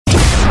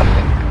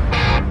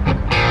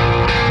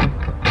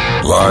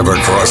Live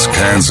across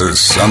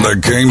Kansas on the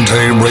Game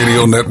Day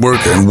Radio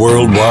Network and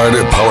worldwide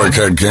at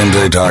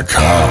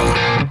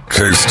PowerCatGameDay.com.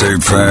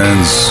 K-State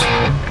fans,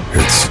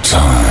 it's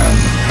time.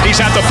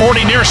 He's at the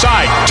 40 near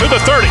side, to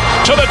the 30,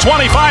 to the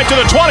 25, to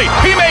the 20.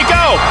 He may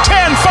go.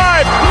 10-5,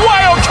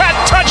 Wildcat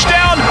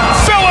touchdown,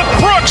 Phillip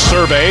Brooks.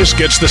 Surveys,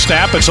 gets the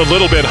snap. It's a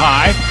little bit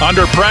high.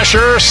 Under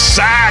pressure,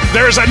 sack.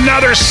 There's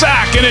another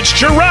sack, and it's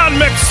Jerron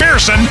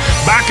McPherson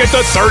back at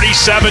the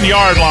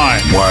 37-yard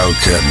line.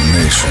 Wildcat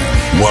Nation,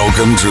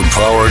 welcome to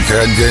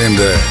PowerCat Game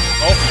Day.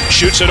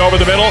 Shoots it over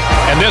the middle,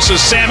 and this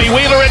is Sammy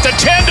Wheeler at the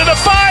 10 to the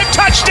 5,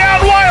 touchdown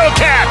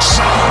Wildcats!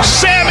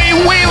 Sammy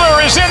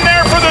Wheeler is in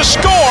there for the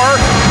score,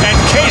 and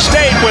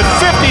K-State with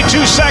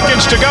 52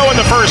 seconds to go in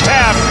the first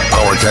half.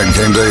 PowerCat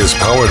Game Day is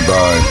powered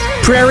by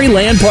Prairie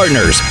Land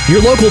Partners,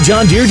 your local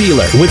John Deere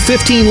dealer with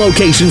 15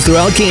 locations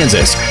throughout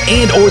Kansas,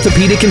 and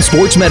Orthopedic and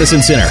Sports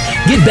Medicine Center.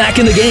 Get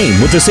back in the game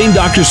with the same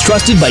doctors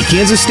trusted by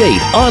Kansas State,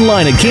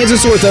 online at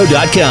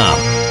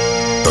kansasortho.com.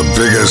 The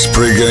biggest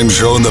pregame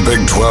show in the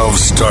Big 12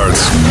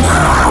 starts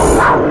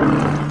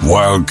now.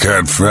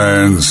 Wildcat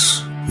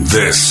fans,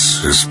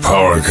 this is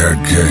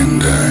PowerCat Game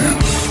Day.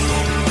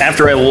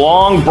 After a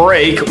long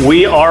break,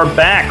 we are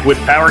back with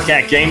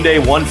PowerCat Game Day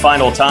one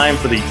final time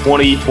for the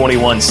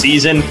 2021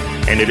 season,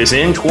 and it is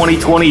in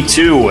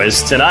 2022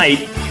 as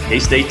tonight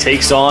K-State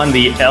takes on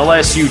the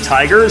LSU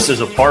Tigers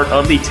as a part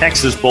of the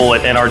Texas Bowl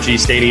at NRG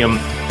Stadium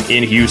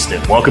in Houston.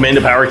 Welcome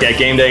into PowerCat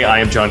Game Day. I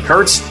am John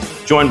Kurtz,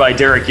 joined by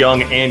Derek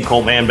Young and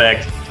Colt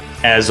Manbeck,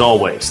 as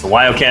always. The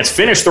Wildcats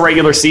finished the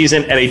regular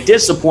season at a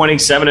disappointing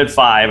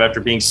 7-5 after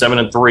being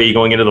 7-3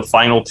 going into the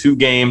final two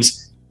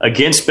games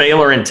against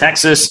Baylor and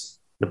Texas.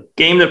 The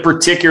game that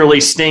particularly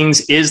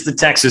stings is the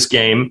Texas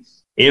game,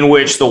 in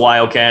which the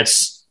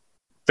Wildcats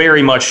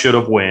very much should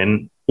have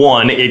won.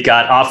 It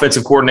got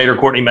offensive coordinator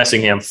Courtney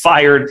Messingham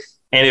fired,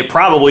 and it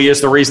probably is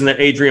the reason that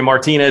Adrian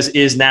Martinez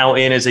is now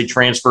in as a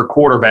transfer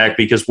quarterback,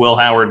 because Will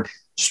Howard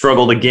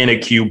struggled again at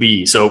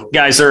QB. So,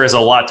 guys, there is a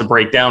lot to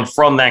break down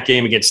from that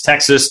game against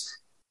Texas.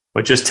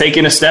 But just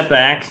taking a step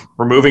back,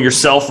 removing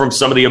yourself from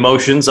some of the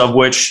emotions, of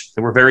which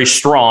they were very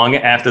strong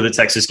after the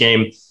Texas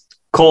game.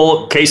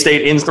 Cole,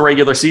 K-State ends the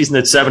regular season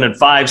at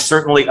 7-5,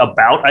 certainly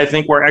about, I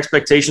think, where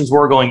expectations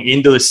were going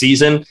into the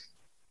season.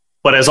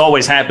 But as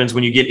always happens,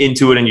 when you get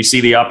into it and you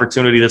see the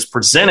opportunity that's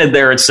presented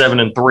there at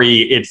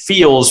 7-3, it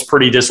feels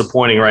pretty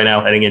disappointing right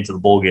now heading into the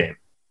bowl game.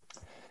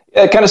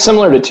 Yeah, kind of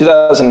similar to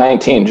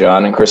 2019,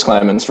 John, and Chris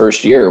Kleiman's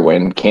first year,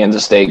 when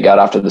Kansas State got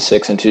off to the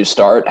 6-2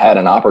 start, had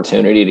an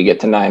opportunity to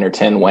get to 9 or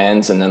 10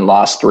 wins, and then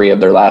lost 3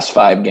 of their last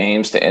 5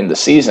 games to end the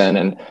season.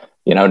 And,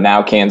 you know,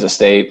 now Kansas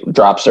State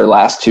drops their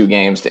last 2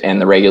 games to end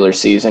the regular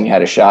season. You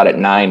had a shot at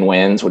 9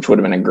 wins, which would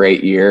have been a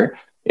great year.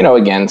 You know,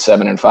 again,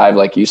 7-5,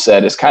 like you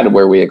said, is kind of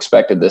where we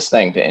expected this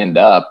thing to end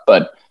up.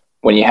 But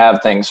when you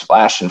have things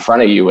flash in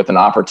front of you with an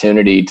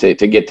opportunity to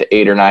get to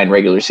 8 or 9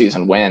 regular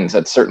season wins,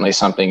 that's certainly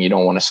something you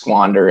don't want to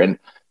squander. And,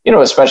 you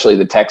know, especially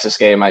the Texas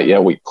game,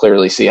 we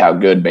clearly see how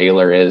good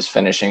Baylor is,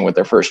 finishing with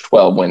their first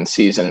 12-win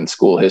season in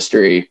school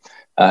history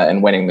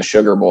and winning the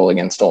Sugar Bowl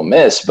against Ole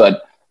Miss.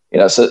 But, you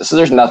know, so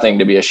there's nothing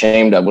to be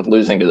ashamed of with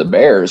losing to the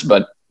Bears.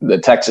 But the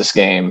Texas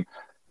game,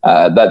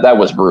 that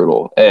was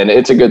brutal. And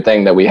it's a good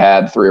thing that we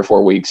had 3 or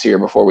 4 weeks here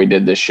before we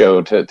did this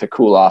show to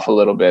cool off a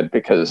little bit,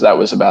 because that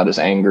was about as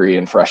angry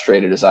and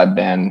frustrated as I've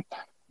been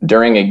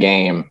during a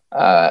game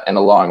in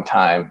a long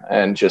time.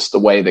 And just the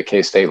way that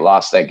K-State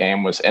lost that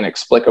game was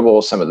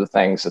inexplicable. Some of the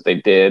things that they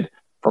did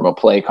from a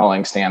play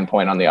calling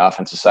standpoint on the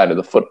offensive side of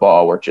the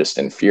football were just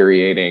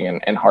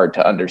infuriating and hard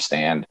to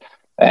understand.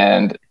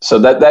 And so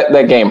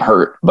that game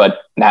hurt, but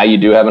now you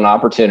do have an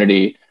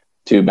opportunity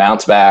to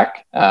bounce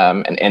back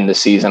and end the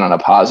season on a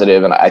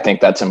positive. And I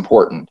think that's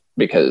important,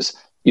 because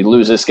you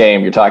lose this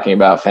game, you're talking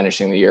about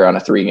finishing the year on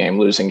a 3-game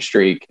losing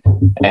streak.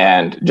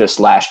 And just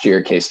last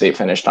year, K-State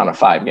finished on a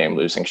 5-game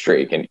losing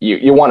streak. And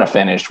you want to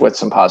finish with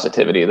some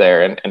positivity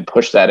there and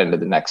push that into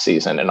the next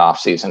season and off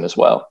season as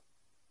well.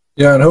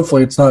 Yeah, and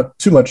hopefully it's not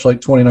too much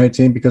like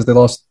 2019, because they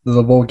lost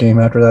the bowl game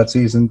after that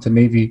season to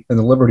Navy in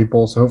the Liberty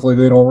Bowl. So hopefully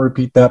they don't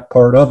repeat that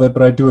part of it.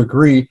 But I do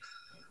agree,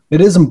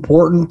 it is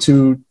important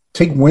to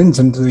take wins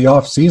into the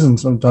off season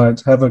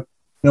sometimes, have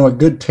a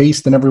good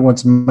taste in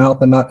everyone's mouth,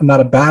 and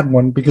not a bad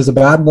one, because a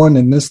bad one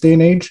in this day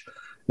and age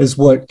is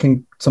what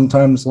can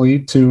sometimes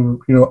lead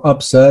to,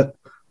 upset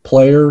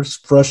players,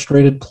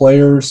 frustrated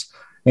players.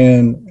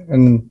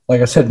 And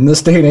like I said, in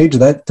this day and age,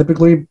 that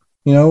typically,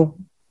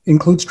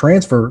 includes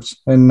transfers,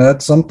 and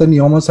that's something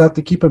you almost have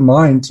to keep in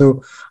mind.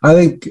 So I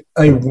think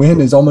a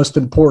win is almost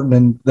important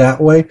in that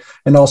way,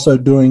 and also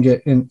doing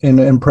it in an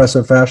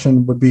impressive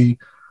fashion would be,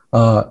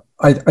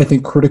 I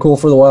think, critical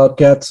for the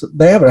Wildcats.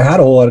 They haven't had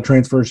a whole lot of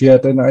transfers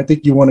yet, and I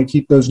think you want to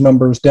keep those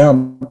numbers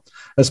down,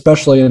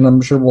 especially, and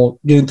I'm sure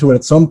we'll get into it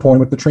at some point,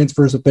 with the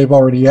transfers that they've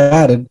already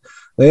added.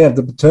 They have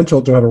the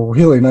potential to have a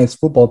really nice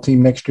football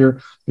team next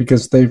year,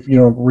 because they've,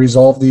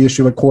 resolved the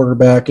issue at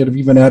quarterback and have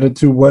even added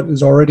to what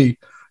is already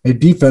a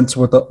defense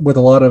with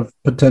a lot of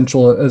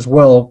potential as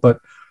well.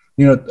 But,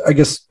 I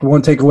guess the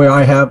one takeaway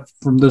I have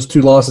from those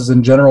two losses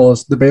in general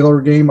is the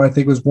Baylor game, I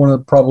think, was one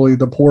of probably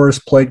the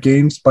poorest played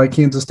games by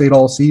Kansas State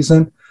all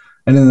season.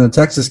 And in the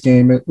Texas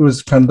game, it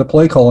was kind of the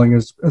play calling,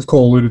 as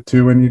Cole alluded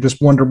to, and you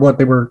just wonder what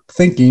they were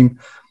thinking,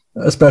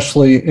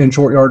 especially in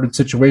short yardage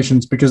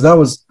situations, because that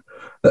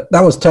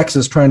was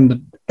Texas trying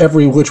to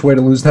every which way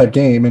to lose that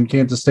game, and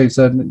Kansas State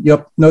said,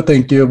 "Yep, no,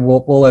 thank you.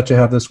 We'll let you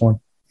have this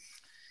one."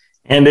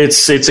 And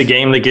it's a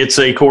game that gets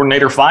a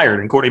coordinator fired.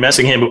 And Courtney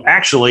Messingham, who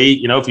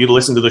actually, if you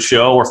listen to the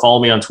show or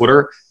follow me on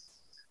Twitter,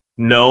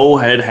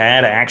 had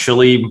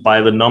actually,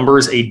 by the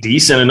numbers, a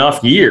decent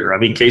enough year. I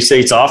mean,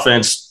 K-State's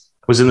offense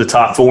was in the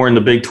top 4 in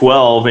the Big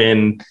 12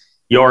 in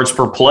yards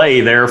per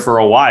play there for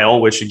a while,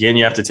 which, again,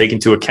 you have to take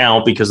into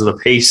account because of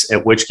the pace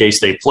at which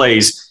K-State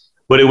plays.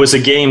 But it was a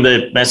game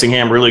that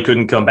Messingham really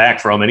couldn't come back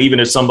from. And even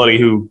as somebody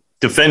who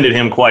defended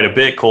him quite a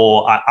bit,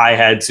 Cole, I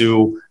had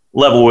to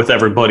level with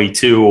everybody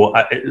too.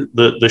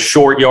 The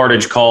short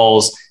yardage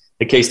calls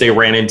that K-State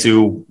ran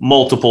into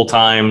multiple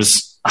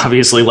times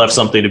obviously left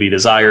something to be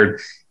desired.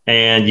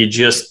 And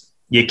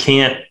you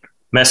can't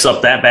mess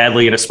up that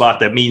badly in a spot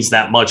that means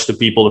that much to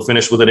people to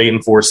finish with an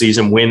 8-4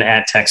 season, win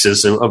at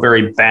Texas, a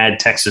very bad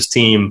Texas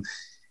team.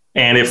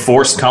 And it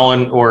forced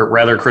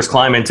Chris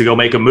Kleiman to go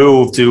make a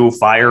move to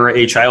fire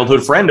a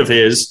childhood friend of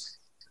his,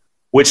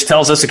 which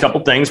tells us a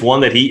couple things.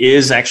 One, that he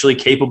is actually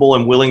capable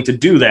and willing to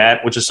do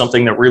that, which is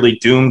something that really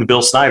doomed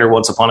Bill Snyder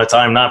once upon a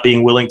time, not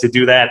being willing to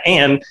do that.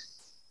 And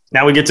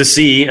now we get to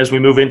see, as we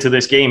move into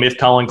this game, if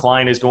Colin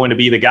Klein is going to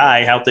be the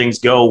guy, how things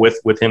go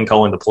with him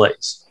calling the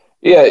plays.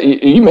 Yeah,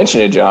 you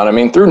mentioned it, John. I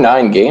mean, through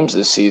 9 games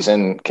this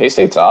season,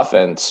 K-State's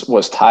offense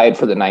was tied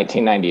for the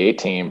 1998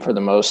 team for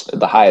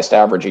the highest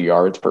average of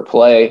yards per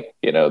play.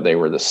 They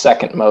were the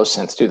second most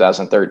since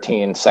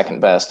 2013, second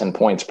best in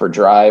points per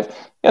drive.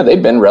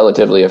 They've been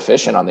relatively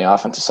efficient on the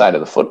offensive side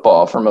of the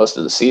football for most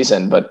of the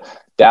season, but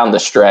down the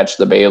stretch,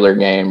 the Baylor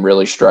game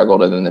really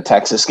struggled, and then the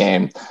Texas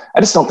game, I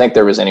just don't think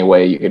there was any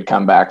way you could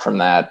come back from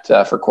that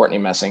for Courtney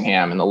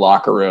Messingham in the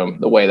locker room,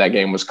 the way that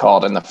game was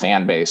called, and the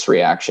fan base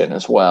reaction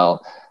as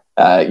well.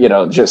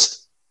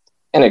 Just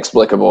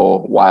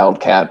inexplicable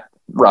Wildcat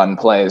run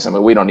plays. I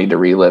mean, we don't need to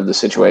relive the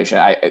situation.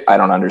 I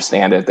don't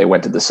understand it. They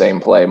went to the same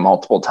play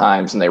multiple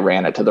times and they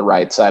ran it to the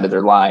right side of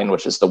their line,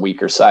 which is the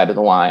weaker side of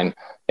the line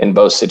in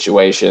both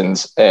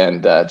situations,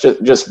 and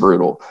just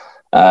brutal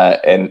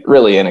and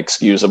really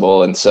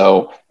inexcusable. And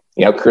so,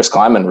 Chris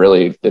Kleiman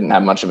really didn't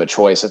have much of a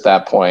choice at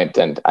that point.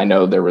 And I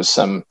know there was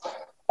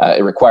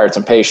it required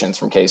some patience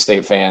from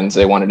K-State fans.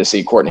 They wanted to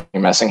see Courtney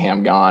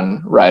Messingham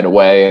gone right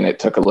away, and it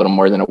took a little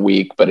more than a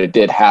week, but it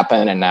did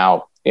happen. And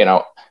now,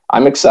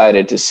 I'm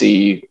excited to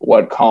see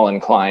what Colin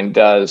Klein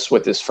does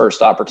with his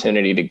first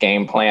opportunity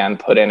to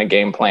put in a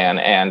game plan.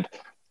 And,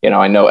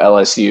 I know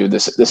LSU,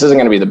 this isn't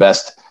going to be the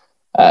best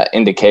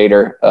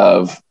indicator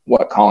of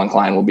what Colin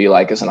Klein will be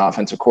like as an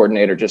offensive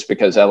coordinator, just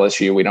because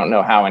LSU, we don't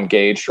know how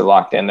engaged or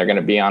locked in they're going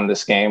to be on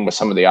this game with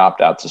some of the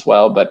opt-outs as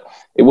well. But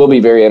it will be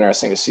very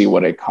interesting to see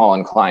what a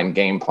Colin Klein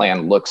game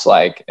plan looks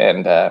like.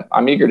 And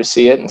I'm eager to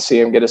see it and see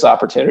him get his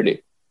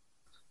opportunity.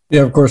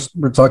 Yeah, of course,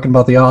 we're talking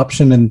about the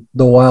option and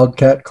the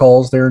Wildcat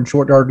calls there in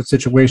short yardage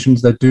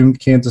situations that doomed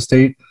Kansas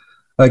State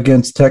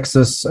against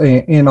Texas.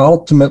 And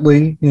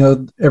ultimately,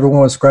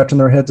 everyone was scratching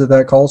their heads at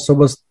that call. So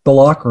was the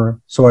locker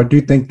room. So I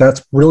do think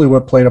that's really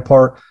what played a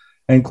part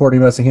in Courtney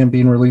Messingham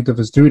being relieved of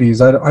his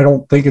duties. I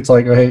don't think it's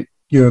like, hey,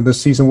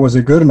 this season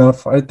wasn't good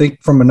enough. I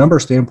think from a number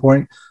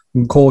standpoint,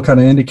 and Cole kind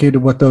of indicated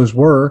what those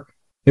were,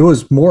 it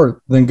was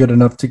more than good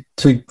enough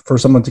for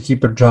someone to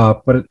keep their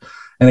job. But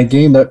in a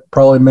game that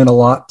probably meant a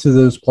lot to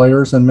those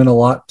players and meant a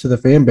lot to the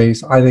fan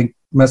base, I think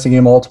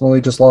Messingham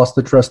ultimately just lost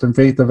the trust and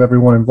faith of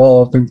everyone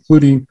involved,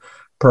 including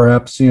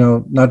perhaps,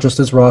 not just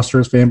his roster,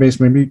 his fan base,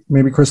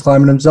 maybe Chris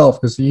Kleiman himself,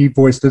 because he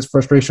voiced his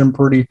frustration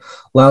pretty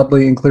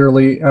loudly and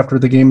clearly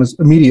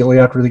immediately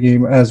after the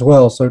game as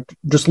well. So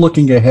just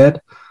looking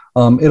ahead,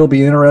 it'll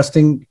be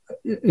interesting.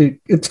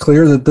 It's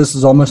clear that this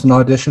is almost an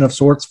audition of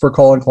sorts for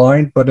Colin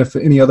Klein, but if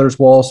any others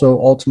will also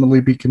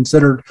ultimately be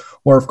considered,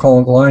 or if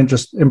Colin Klein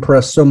just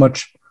impressed so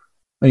much,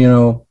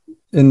 in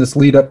this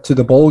lead up to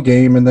the bowl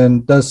game, and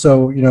then does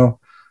so,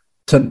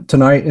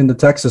 tonight in the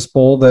Texas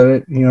Bowl,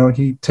 that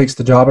he takes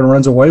the job and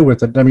runs away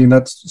with it. I mean,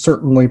 that's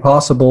certainly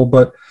possible,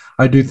 but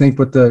I do think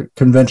with the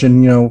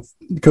convention,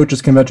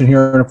 coaches convention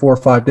here in 4 or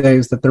 5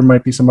 days, that there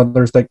might be some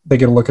others that they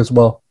get a look as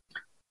well.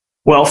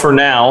 Well, for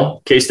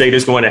now, K-State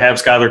is going to have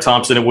Skylar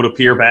Thompson, it would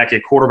appear, back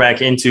at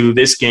quarterback into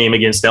this game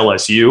against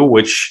LSU,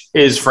 which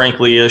is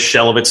frankly a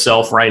shell of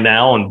itself right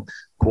now, and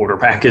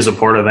quarterback is a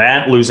part of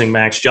that, losing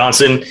Max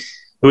Johnson,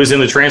 who is in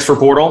the transfer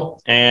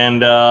portal,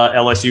 and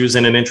LSU is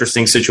in an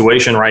interesting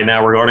situation right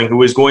now regarding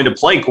who is going to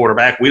play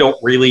quarterback. We don't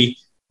really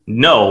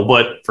know,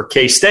 but for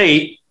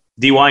K-State,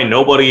 DY,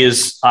 nobody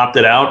is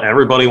opted out.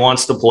 Everybody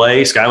wants to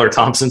play. Skylar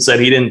Thompson said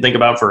he didn't think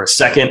about for a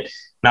second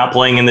not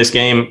playing in this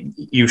game.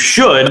 You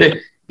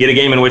should get a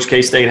game in which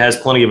K-State has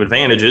plenty of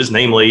advantages,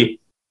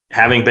 namely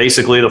having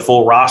basically the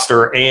full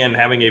roster and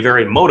having a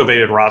very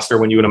motivated roster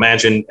when you would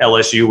imagine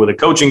LSU with a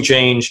coaching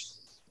change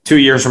 2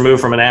 years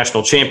removed from a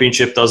national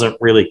championship, doesn't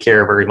really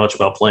care very much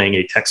about playing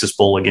a Texas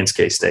Bowl against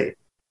K-State.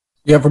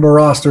 Yeah, from a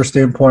roster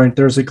standpoint,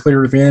 there's a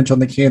clear advantage on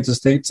the Kansas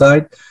State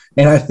side.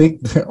 And I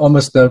think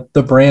almost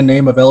the brand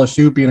name of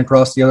LSU being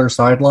across the other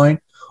sideline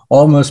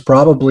almost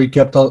probably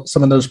kept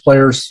some of those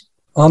players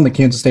on the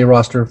Kansas State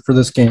roster for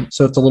this game.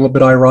 So it's a little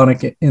bit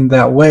ironic in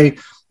that way.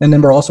 And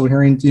then we're also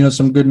hearing,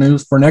 some good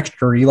news for next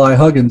year. Eli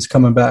Huggins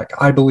coming back.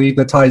 I believe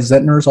that Ty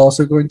Zentner is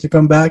also going to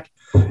come back,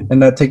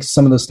 and that takes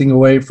some of the sting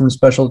away from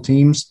special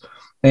teams.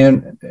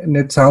 And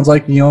it sounds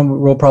like,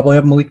 we'll probably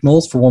have Malik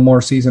Knowles for one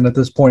more season at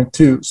this point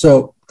too.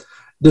 So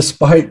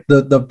despite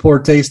the poor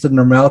taste in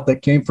their mouth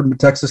that came from the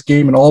Texas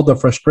game and all the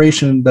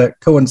frustration that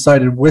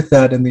coincided with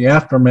that in the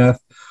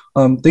aftermath,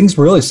 things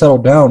really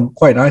settled down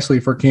quite nicely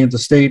for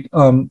Kansas State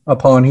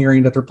upon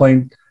hearing that they're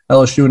playing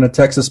LSU in a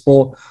Texas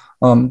Bowl.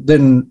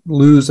 Didn't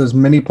lose as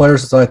many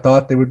players as I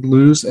thought they would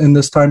lose in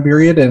this time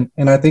period,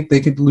 and I think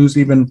they could lose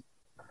even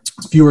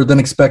fewer than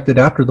expected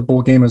after the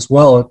bowl game as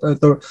well.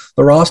 The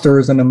roster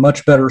is in a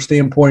much better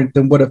standpoint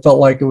than what it felt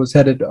like it was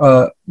headed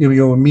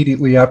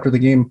immediately after the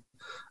game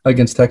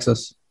against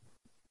Texas.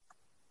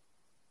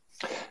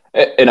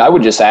 And I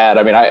would just add,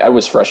 I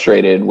was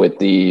frustrated with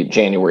the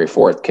January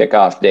 4th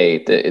kickoff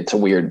date. It's a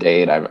weird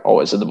date. I've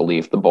always had the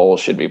belief the bowl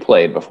should be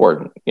played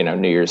before,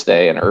 New Year's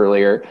Day and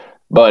earlier.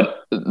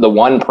 But the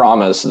one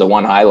promise, the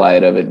one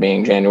highlight of it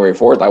being January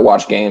 4th, I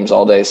watched games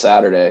all day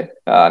Saturday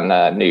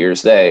on New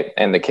Year's Day,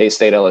 and the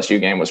K-State LSU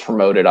game was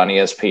promoted on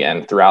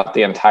ESPN throughout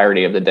the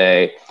entirety of the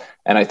day.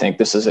 And I think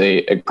this is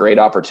a great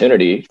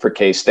opportunity for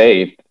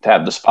K-State to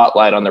have the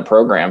spotlight on their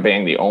program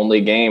being the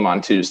only game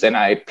on Tuesday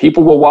night.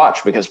 People will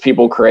watch because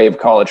people crave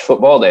college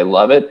football. They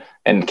love it.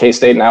 And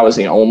K-State now is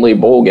the only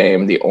bowl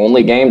game,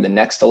 the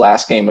next to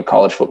last game of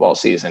college football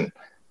season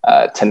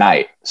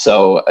tonight.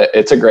 So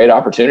it's a great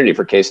opportunity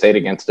for K-State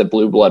against the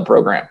blue blood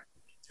program.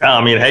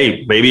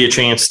 Hey, maybe a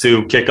chance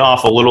to kick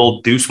off a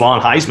little Deuce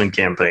Vaughn Heisman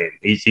campaign.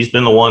 He's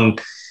been the one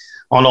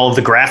on all of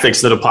the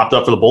graphics that have popped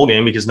up for the bowl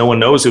game because no one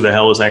knows who the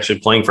hell is actually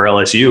playing for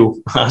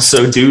LSU.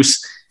 So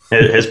Deuce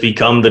has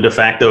become the de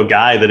facto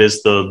guy that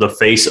is the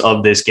face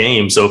of this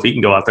game. So if he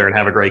can go out there and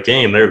have a great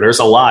game, there's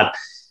a lot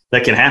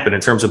that can happen in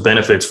terms of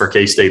benefits for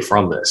K-State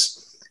from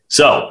this.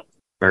 So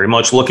very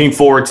much looking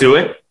forward to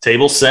it.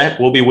 Table set.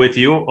 We'll be with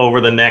you over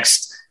the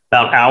next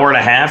about hour and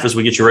a half as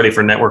we get you ready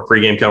for network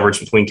pregame coverage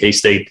between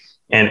K-State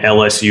and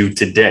LSU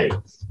today.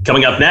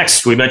 Coming up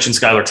next, we mentioned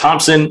Skylar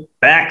Thompson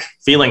back,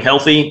 feeling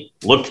healthy,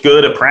 looked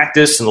good at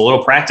practice, and the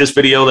little practice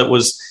video that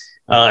was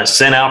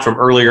sent out from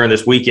earlier in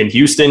this week in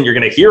Houston. You're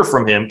going to hear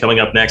from him coming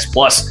up next.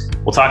 Plus,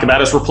 we'll talk about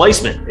his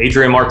replacement,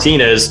 Adrian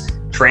Martinez,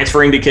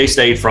 transferring to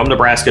K-State from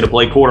Nebraska to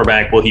play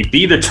quarterback. Will he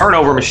be the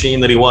turnover machine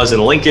that he was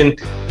in Lincoln?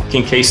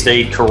 Can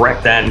K-State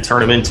correct that and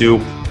turn him into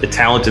the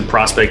talented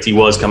prospect he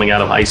was coming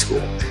out of high school?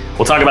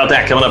 We'll talk about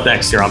that coming up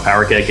next here on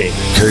Powercat Game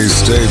Day.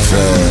 K-State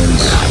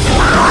fans,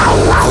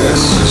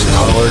 this is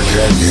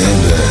Powercat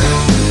Game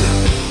Day.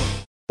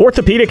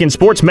 Orthopedic and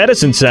Sports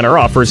Medicine Center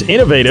offers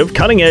innovative,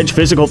 cutting-edge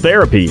physical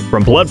therapy,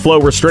 from blood flow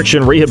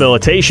restriction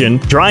rehabilitation,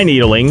 dry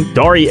needling,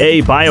 DARI-A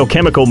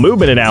biochemical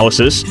movement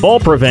analysis, fall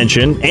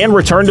prevention, and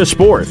return to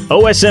sport.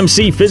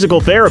 OSMC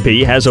Physical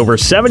Therapy has over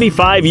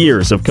 75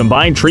 years of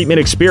combined treatment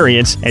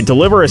experience and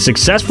deliver a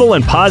successful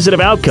and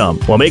positive outcome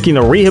while making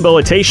the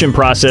rehabilitation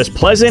process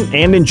pleasant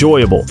and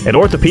enjoyable. At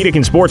Orthopedic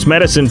and Sports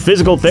Medicine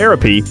Physical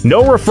Therapy,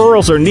 no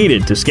referrals are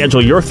needed to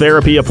schedule your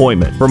therapy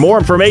appointment. For more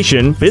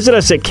information, visit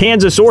us at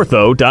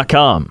kansasortho.com.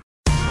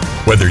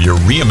 Whether you're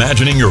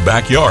reimagining your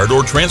backyard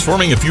or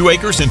transforming a few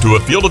acres into a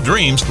field of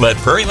dreams, let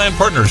Prairieland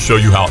Partners show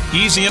you how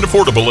easy and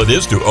affordable it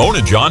is to own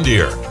a John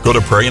Deere. Go to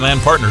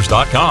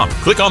prairielandpartners.com.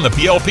 Click on the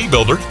PLP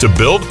builder to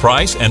build,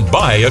 price, and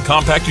buy a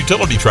compact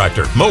utility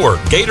tractor, mower,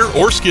 gator,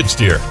 or skid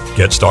steer.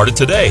 Get started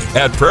today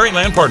at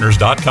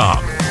prairielandpartners.com.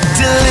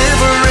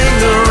 Delivering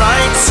the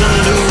right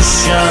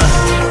solution.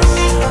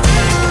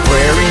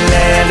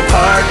 Prairieland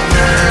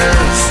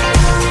Partners.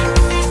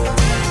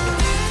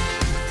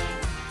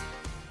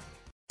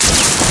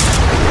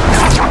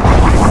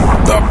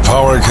 The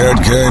Powercat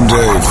Game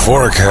Day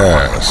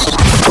forecast.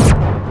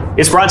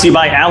 It's brought to you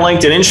by Al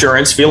Langton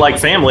Insurance. Feel like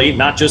family,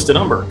 not just a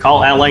number.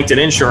 Call Al Langton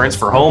Insurance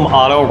for home,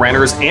 auto,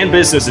 renters, and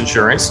business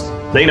insurance.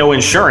 They know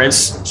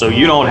insurance, so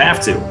you don't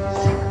have to.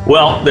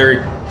 Well,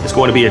 there is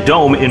going to be a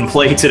dome in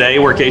play today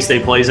where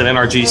K-State plays at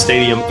NRG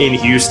Stadium in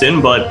Houston,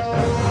 but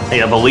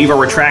I believe a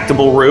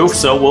retractable roof,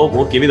 so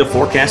we'll give you the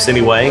forecast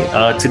anyway.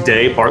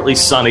 Today, partly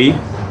sunny,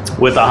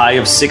 with a high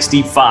of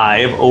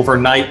 65.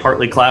 Overnight,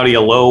 partly cloudy,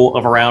 a low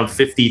of around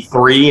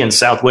 53, and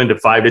south wind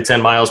of 5 to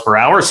 10 miles per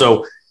hour.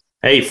 So,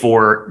 hey,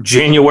 for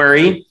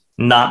January,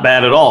 not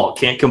bad at all.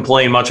 Can't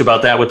complain much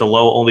about that with the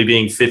low only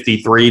being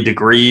 53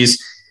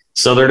 degrees.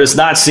 So there does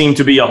not seem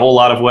to be a whole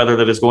lot of weather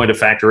that is going to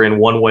factor in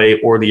one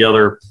way or the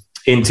other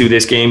into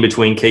this game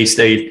between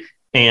K-State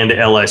and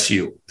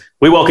LSU.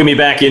 We welcome you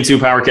back into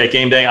Powercat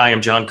Game Day. I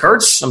am John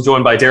Kurtz. I'm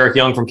joined by Derek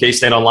Young from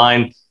K-State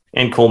Online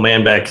and Cole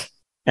Manbeck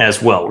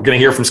as well. We're going to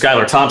hear from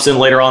Skylar Thompson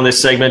later on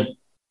this segment.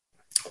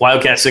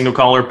 Wildcat signal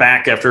caller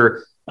back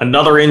after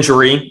another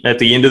injury at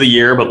the end of the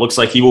year, but looks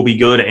like he will be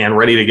good and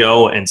ready to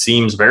go and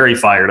seems very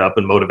fired up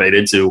and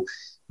motivated to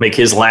make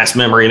his last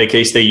memory in a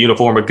K-State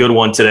uniform a good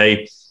one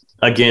today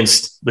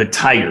against the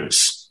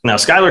Tigers. Now,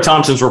 Skylar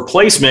Thompson's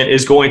replacement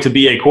is going to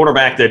be a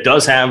quarterback that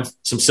does have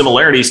some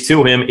similarities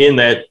to him in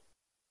that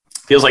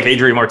feels like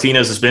Adrian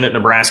Martinez has been at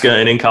Nebraska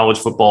and in college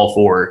football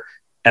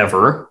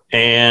forever.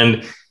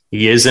 And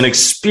he is an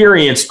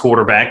experienced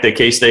quarterback that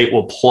K-State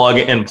will plug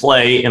and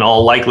play in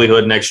all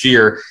likelihood next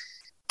year.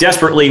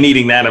 Desperately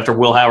needing that after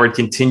Will Howard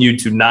continued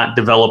to not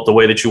develop the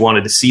way that you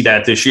wanted to see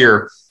that this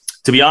year.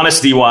 To be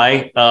honest,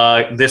 DY,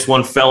 this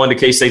one fell into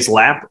K-State's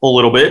lap a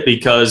little bit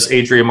because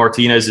Adrian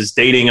Martinez is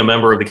dating a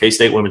member of the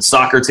K-State women's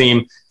soccer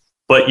team.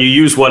 But you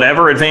use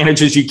whatever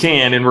advantages you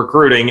can in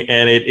recruiting,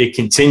 and it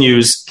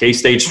continues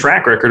K-State's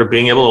track record of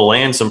being able to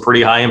land some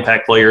pretty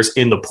high-impact players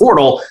in the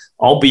portal,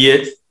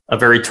 albeit a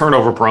very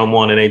turnover-prone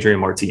one in Adrian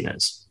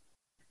Martinez.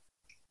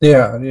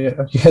 Yeah.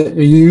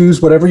 You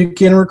use whatever you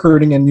can in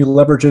recruiting, and you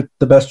leverage it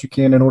the best you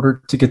can in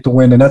order to get the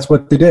win, and that's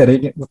what they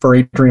did for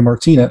Adrian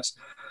Martinez.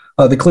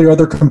 The clear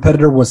other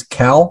competitor was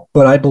Cal,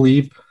 but I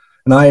believe,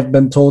 and I have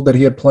been told that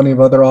he had plenty of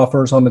other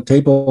offers on the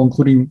table,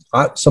 including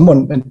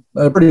someone,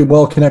 a pretty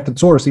well-connected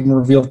source even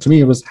revealed to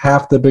me it was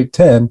half the Big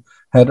Ten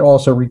had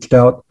also reached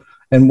out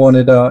and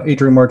wanted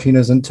Adrian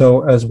Martinez in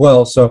tow as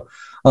well. So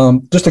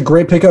just a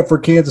great pickup for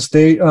Kansas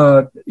State.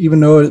 Even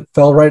though it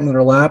fell right into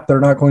their lap, they're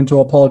not going to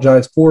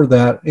apologize for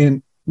that.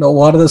 And a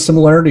lot of the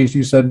similarities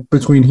you said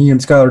between he and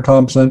Skylar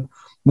Thompson,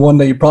 one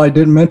that you probably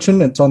didn't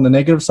mention, it's on the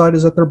negative side,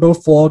 is that they're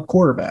both flawed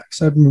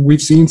quarterbacks. I mean,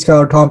 we've seen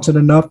Skylar Thompson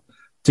enough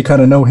to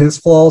kind of know his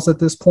flaws at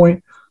this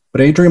point.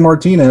 But Adrian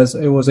Martinez,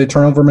 it was a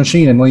turnover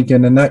machine in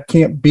Lincoln, and that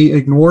can't be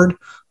ignored.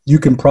 You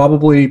can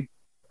probably,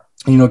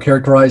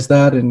 characterize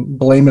that and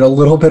blame it a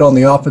little bit on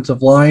the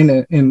offensive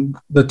line and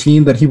the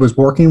team that he was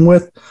working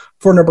with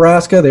for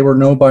Nebraska. They were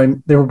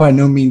by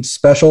no means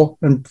special,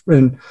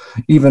 and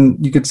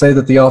even you could say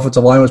that the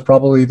offensive line was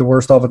probably the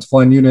worst offensive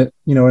line unit,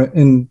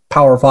 in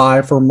Power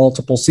 5 for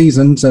multiple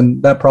seasons,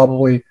 and that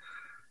probably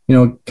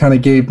kind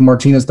of gave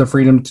Martinez the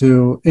freedom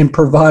to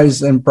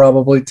improvise and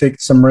probably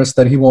take some risks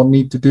that he won't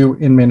need to do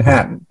in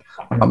Manhattan.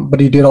 But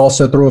he did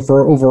also throw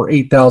for over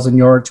 8,000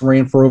 yards,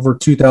 ran for over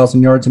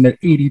 2,000 yards, and had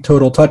 80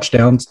 total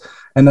touchdowns,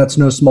 and that's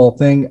no small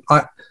thing.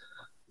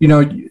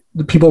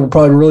 The people will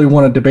probably really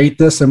want to debate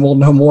this, and we'll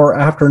know more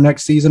after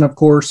next season, of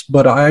course,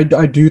 but I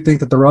do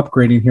think that they're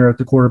upgrading here at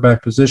the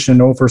quarterback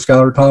position over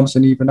Skylar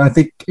Thompson even. I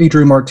think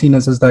Adrian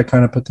Martinez has that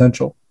kind of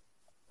potential.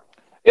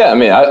 Yeah, I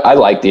mean, I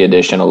like the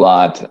addition a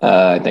lot.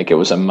 I think it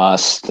was a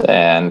must.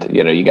 And,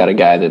 you got a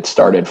guy that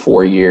started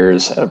 4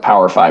 years at a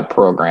Power 5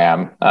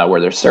 program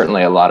where there's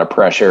certainly a lot of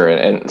pressure.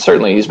 And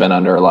certainly he's been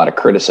under a lot of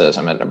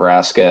criticism at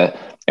Nebraska.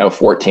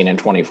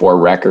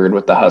 14-24 record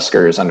with the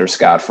Huskers under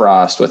Scott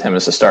Frost with him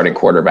as the starting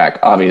quarterback.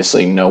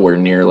 Obviously, nowhere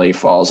nearly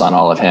falls on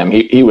all of him.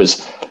 He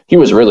was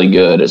really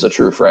good as a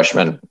true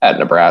freshman at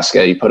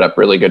Nebraska. He put up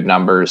really good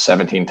numbers,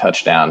 17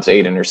 touchdowns,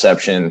 8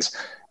 interceptions,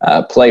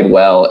 played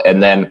well.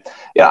 And then,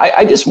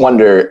 I just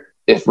wonder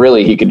if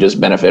really he could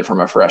just benefit from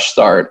a fresh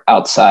start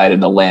outside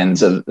of the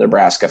lens of the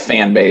Nebraska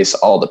fan base,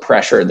 all the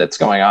pressure that's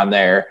going on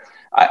there.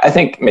 I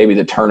think maybe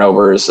the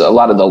turnovers, a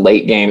lot of the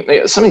late game,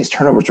 some of these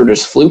turnovers were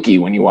just fluky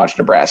when you watch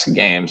Nebraska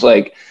games.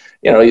 Like,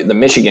 the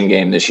Michigan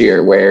game this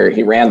year where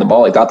he ran the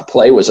ball, he thought the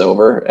play was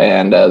over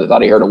and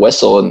thought he heard a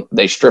whistle and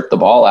they stripped the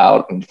ball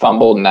out and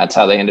fumbled. And that's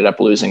how they ended up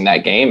losing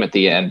that game at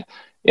the end.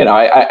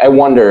 I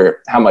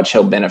wonder how much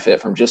he'll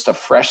benefit from just a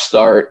fresh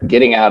start,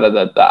 getting out of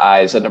the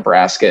eyes of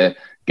Nebraska,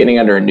 getting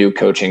under a new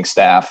coaching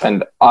staff,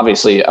 and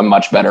obviously a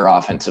much better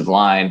offensive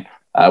line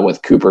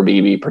with Cooper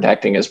Beebe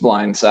protecting his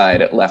blind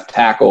side at left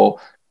tackle.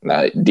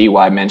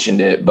 DY mentioned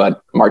it,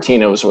 but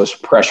Martinez was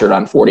pressured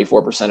on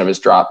 44% of his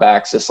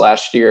dropbacks this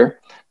last year,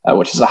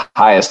 which is the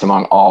highest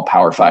among all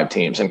Power 5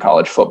 teams in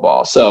college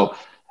football. So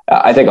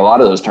I think a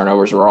lot of those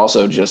turnovers were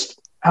also just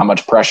how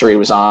much pressure he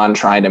was on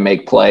trying to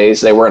make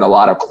plays. They were in a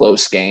lot of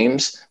close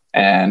games,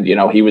 and,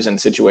 he was in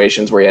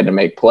situations where he had to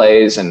make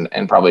plays and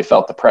probably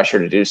felt the pressure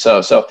to do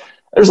so. So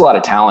there's a lot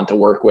of talent to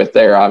work with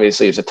there.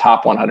 Obviously, he's a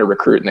top 100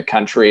 recruit in the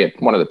country,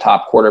 one of the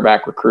top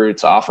quarterback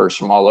recruits, offers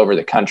from all over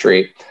the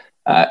country,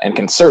 and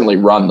can certainly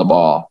run the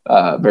ball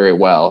very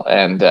well.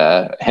 And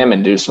him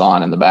and Deuce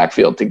Vaughn in the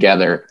backfield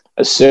together,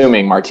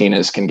 assuming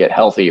Martinez can get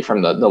healthy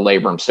from the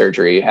labrum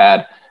surgery he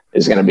had,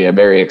 is going to be a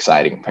very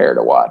exciting pair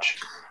to watch.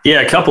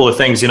 Yeah, a couple of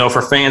things,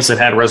 for fans that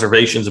had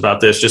reservations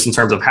about this, just in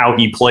terms of how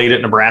he played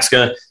at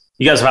Nebraska,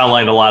 you guys have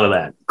outlined a lot of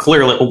that.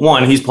 Clearly,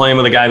 one, he's playing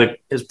with a guy that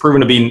has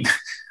proven to be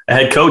a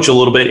head coach a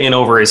little bit in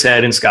over his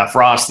head in Scott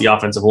Frost. The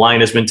offensive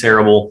line has been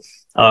terrible.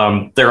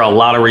 There are a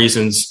lot of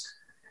reasons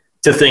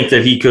to think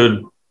that he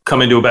could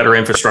come into a better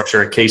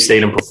infrastructure at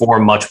K-State and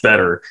perform much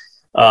better.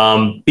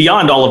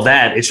 Beyond all of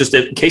that, it's just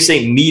that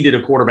K-State needed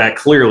a quarterback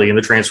clearly in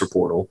the transfer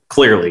portal,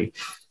 clearly.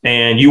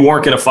 And you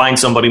weren't going to find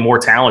somebody more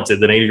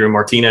talented than Adrian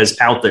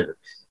Martinez out there,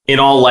 in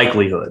all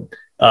likelihood.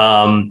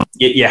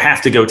 You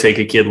have to go take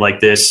a kid like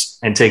this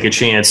and take a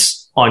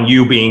chance on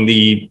you being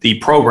the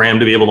program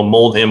to be able to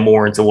mold him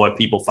more into what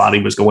people thought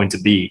he was going to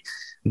be.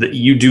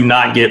 You do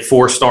not get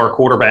 4-star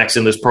quarterbacks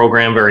in this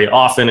program very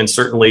often, and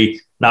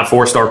certainly not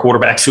 4-star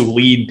quarterbacks who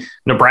lead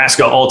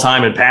Nebraska all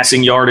time in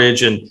passing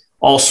yardage and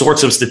all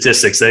sorts of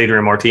statistics that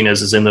Adrian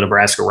Martinez is in the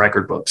Nebraska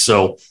record book.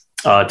 So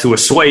to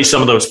assuage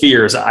some of those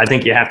fears, I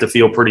think you have to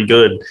feel pretty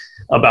good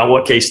about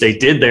what K-State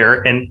did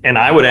there. And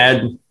I would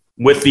add,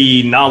 with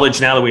the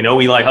knowledge now that we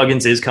know Eli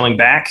Huggins is coming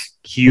back,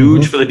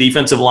 huge for the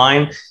defensive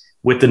line,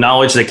 with the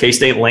knowledge that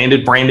K-State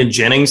landed Brandon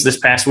Jennings this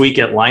past week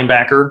at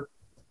linebacker,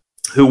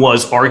 who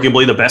was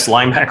arguably the best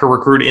linebacker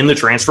recruit in the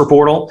transfer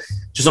portal.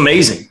 Just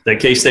amazing that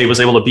K-State was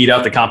able to beat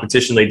out the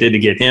competition they did to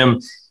get him.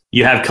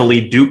 You have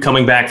Khalid Duke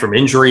coming back from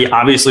injury.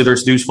 Obviously,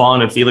 there's Deuce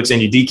Vaughn and Felix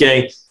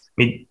Anudike. I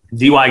mean,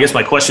 DY, I guess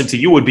my question to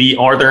you would be,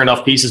 are there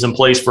enough pieces in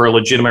place for a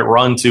legitimate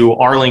run to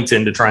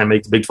Arlington to try and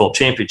make the Big 12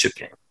 championship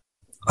game?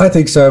 I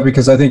think so,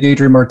 because I think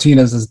Adrian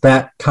Martinez is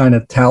that kind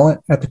of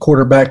talent at the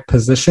quarterback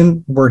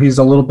position where he's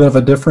a little bit of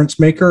a difference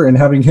maker, and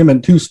having him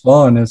and Deuce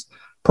Vaughn is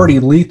pretty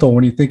lethal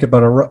when you think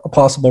about a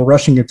possible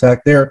rushing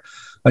attack there.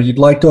 You'd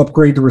like to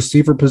upgrade the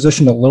receiver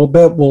position a little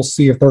bit. We'll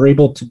see if they're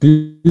able to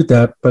do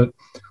that. But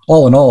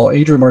all in all,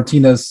 Adrian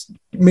Martinez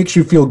makes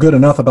you feel good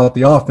enough about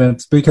the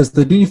offense, because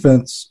the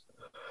defense,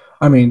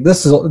 I mean,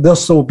 this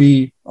will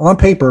be, on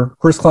paper,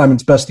 Chris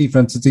Kleiman's best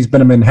defense since he's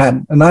been in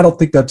Manhattan. And I don't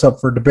think that's up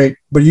for debate.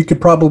 But you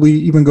could probably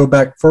even go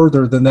back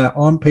further than that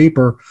on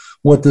paper,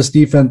 what this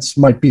defense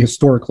might be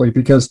historically.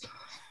 Because,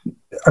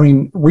 I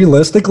mean,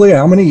 realistically,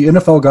 how many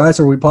NFL guys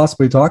are we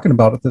possibly talking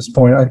about at this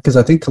point? Because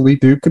I think Khalid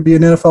Duke could be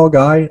an NFL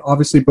guy.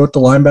 Obviously, both the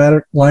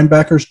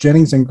linebackers,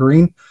 Jennings and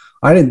Green.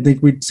 I didn't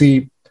think we'd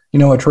see,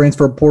 a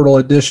transfer portal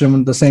addition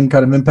with the same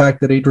kind of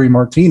impact that Adrian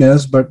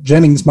Martinez, but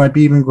Jennings might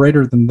be even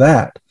greater than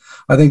that.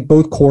 I think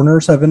both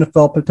corners have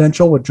NFL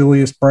potential with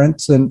Julius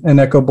Brents and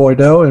Eko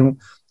Boydo, and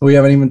we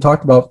haven't even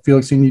talked about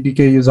Felix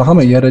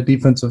Anudike-Uzomah yet at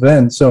defensive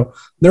end. So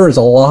there is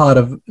a lot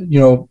of,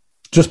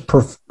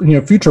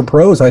 future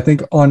pros, I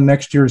think, on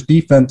next year's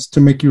defense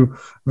to make you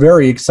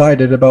very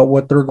excited about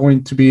what they're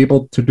going to be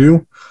able to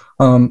do.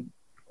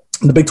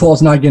 The Big 12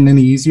 is not getting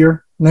any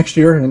easier next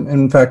year. And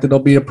in fact, it'll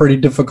be a pretty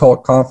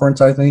difficult conference,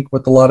 I think,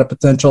 with a lot of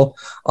potential.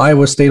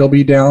 Iowa State will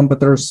be down,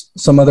 but there's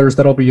some others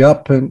that'll be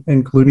up,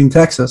 including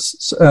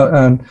Texas.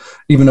 And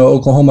even though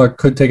Oklahoma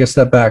could take a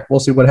step back,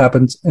 we'll see what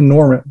happens in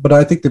Norman. But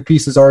I think the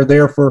pieces are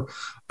there for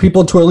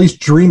people to at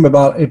least dream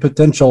about a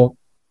potential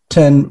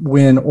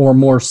 10-win or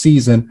more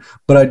season.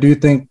 But I do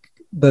think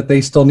that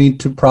they still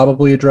need to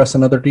probably address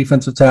another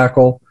defensive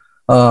tackle,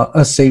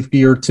 a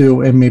safety or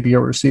two, and maybe a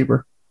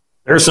receiver.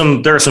 There are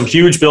some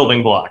huge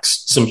building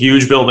blocks,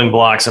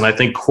 and I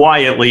think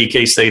quietly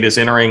K-State is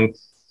entering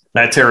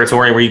that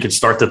territory where you can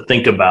start to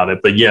think about it.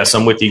 But yes,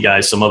 I'm with you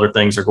guys. Some other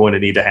things are going to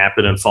need to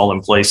happen and fall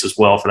in place as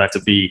well for that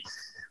to be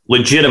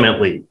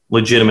legitimately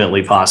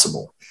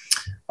possible.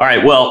 All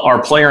right, well,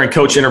 our player and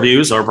coach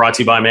interviews are brought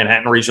to you by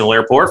Manhattan Regional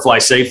Airport. Fly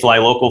safe, fly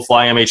local,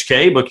 fly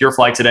MHK. Book your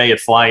flight today at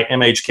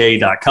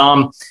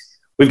flymhk.com.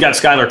 We've got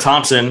Skylar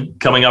Thompson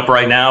coming up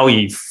right now.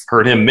 You've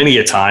heard him many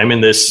a time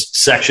in this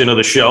section of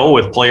the show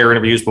with player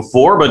interviews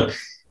before, but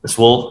this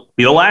will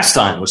be the last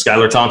time with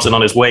Skylar Thompson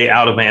on his way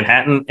out of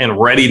Manhattan and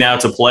ready now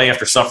to play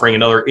after suffering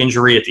another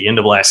injury at the end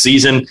of last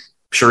season. I'm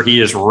sure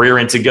he is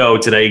rearing to go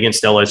today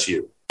against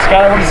LSU.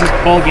 Skylar, what does this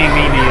bowl game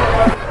mean to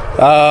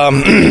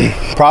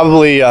you?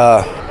 Probably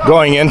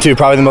going into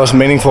probably the most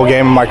meaningful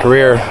game of my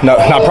career. No,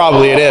 not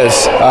probably, it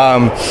is.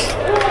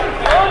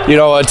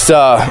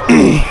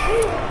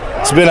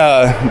 It's been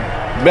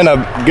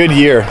a good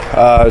year.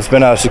 It's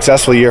been a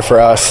successful year for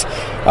us.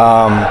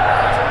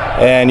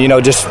 And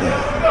just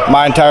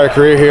my entire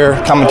career here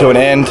coming to an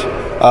end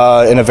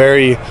in a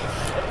very,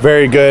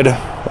 very good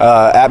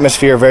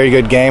atmosphere, very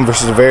good game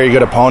versus a very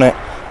good opponent.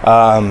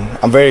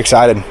 I'm very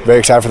excited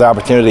for the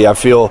opportunity. I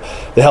feel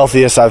the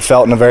healthiest I've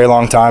felt in a very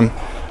long time,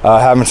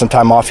 having some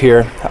time off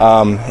here.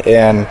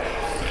 And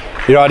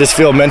I just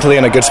feel mentally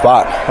in a good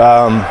spot.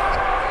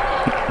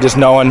 Just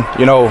knowing,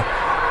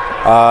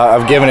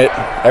 I've given it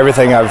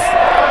everything,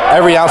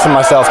 every ounce of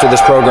myself to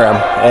this program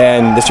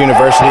and this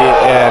university,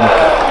 and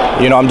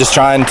I'm just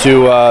trying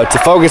to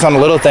focus on the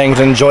little things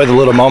and enjoy the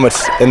little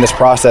moments in this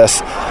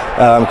process,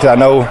 because I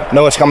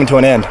know it's coming to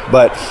an end.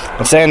 But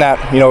I'm saying that,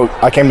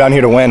 I came down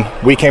here to win.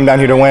 We came down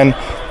here to win,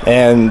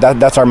 and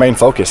that's our main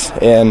focus.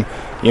 And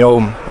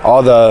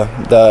all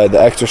the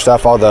extra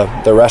stuff, all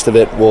the rest of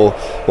it will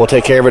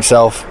take care of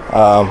itself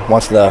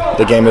once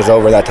the game is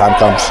over and that time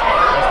comes.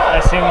 I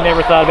assume you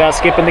never thought about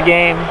skipping the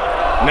game?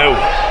 No,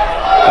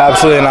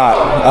 absolutely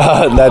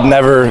not. That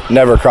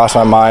never crossed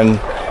my mind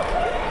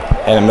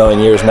in a million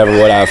years. Never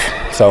would have.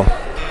 So.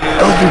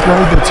 How would you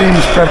grade the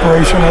team's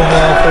preparation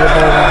overall for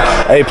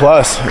the A+.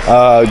 bowl?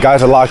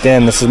 Guys are locked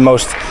in. This is the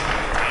most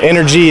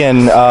energy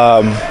and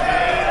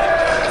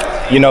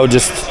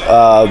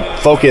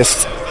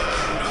focused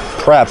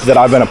prep that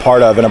I've been a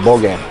part of in a bowl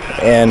game.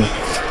 And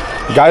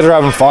guys are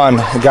having fun.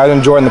 The guys are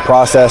enjoying the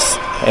process,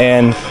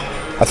 and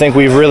I think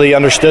we've really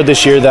understood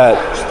this year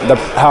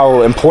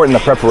how important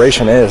the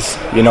preparation is,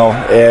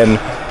 and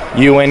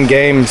you win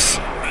games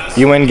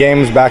you win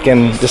games back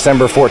in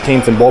December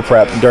 14th in bowl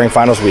prep during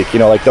finals week.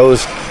 Like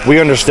those, we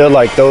understood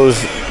like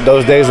those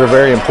days were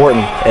very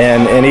important.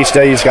 And each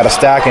day you just got to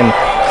stack and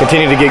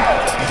continue to get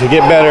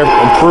better,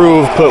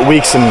 improve, put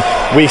weeks and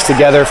weeks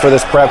together for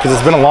this prep because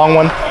it's been a long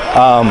one.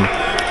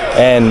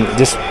 And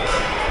just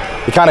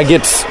it kind of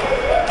gets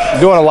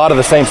doing a lot of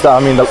the same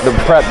stuff. I mean, the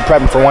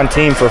prepping for one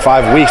team for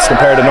 5 weeks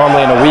compared to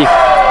normally in a week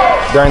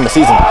during the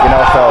season,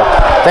 so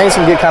things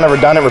can get kind of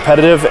redundant,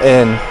 repetitive,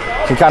 and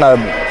can kind of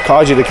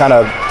cause you to kind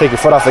of take your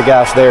foot off the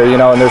gas there,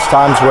 and there's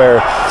times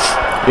where,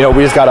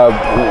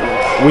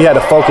 we had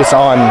to focus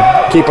on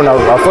keeping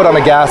our foot on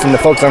the gas and to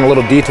focus on the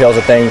little details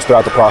of things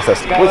throughout the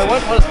process.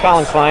 What has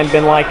Colin Klein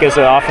been like as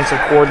an offensive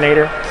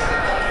coordinator?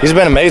 He's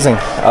been amazing.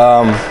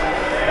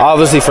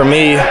 Obviously for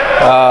me,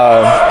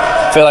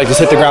 I feel like just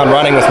hit the ground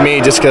running with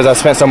me just because I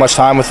spent so much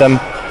time with him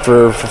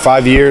for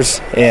 5 years,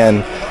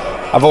 and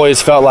I've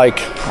always felt like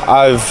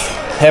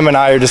him and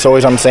I are just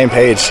always on the same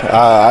page.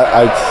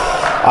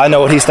 I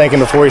know what he's thinking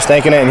before he's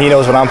thinking it, and he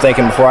knows what I'm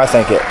thinking before I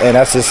think it, and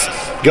that's just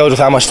goes with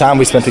how much time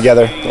we spent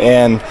together.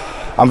 And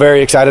I'm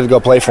very excited to go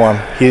play for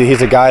him.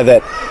 He's a guy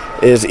that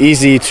is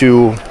easy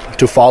to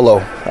follow,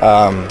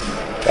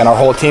 and our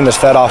whole team is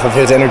fed off of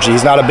his energy.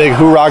 He's not a big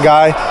hoorah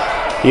guy.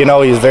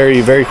 He's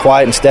very, very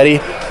quiet and steady,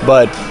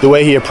 but the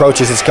way he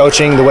approaches his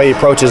coaching, the way he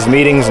approaches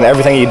meetings and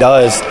everything he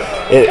does,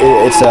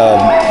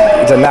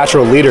 it's a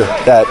natural leader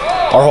that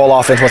our whole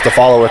offense wants to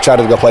follow. We're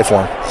excited to go play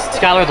for him.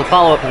 Skylar, as a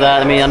follow-up to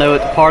that, I mean, I know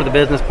it's part of the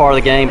business, part of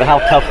the game, but how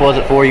tough was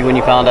it for you when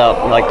you found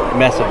out, like,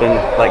 Mess had been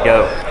let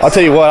go? I'll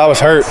tell you what, I was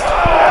hurt.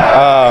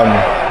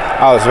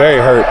 I was very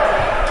hurt.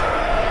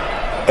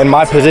 In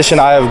my position,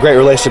 I have a great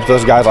relationship with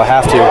those guys. I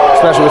have to,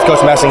 especially with Coach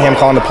Messingham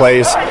calling the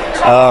plays.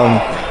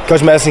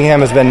 Coach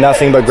Messingham has been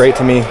nothing but great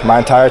to me my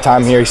entire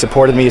time here. He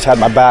supported me. He's had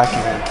my back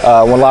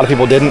when a lot of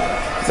people didn't.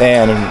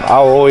 And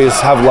I'll always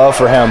have love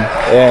for him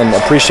and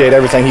appreciate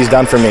everything he's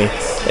done for me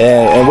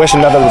and wish him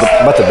nothing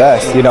but the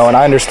best, And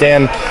I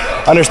understand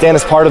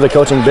it's part of the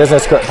coaching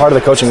business, part of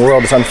the coaching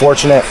world. It's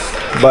unfortunate,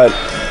 but,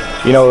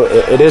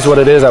 it is what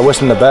it is. I wish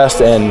him the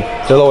best, and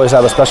he'll always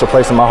have a special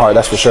place in my heart,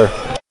 that's for sure.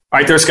 All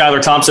right, there's Skylar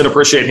Thompson.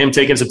 Appreciate him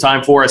taking some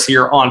time for us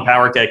here on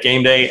Powercat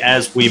Game Day.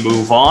 As we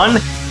move on,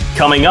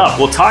 coming up,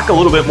 we'll talk a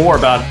little bit more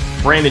about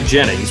Brandon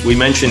Jennings. We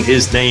mentioned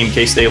his name,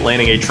 K-State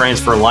landing a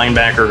transfer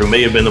linebacker who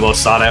may have been the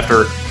most sought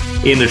after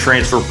in the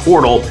transfer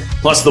portal,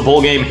 plus the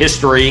bowl game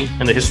history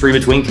and the history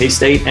between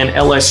K-State and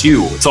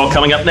LSU. It's all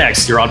coming up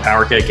next here on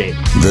Powercat Game.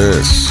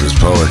 This is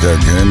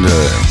Powercat Game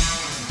Day.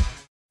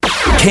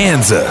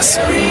 Kansas,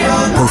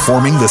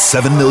 performing the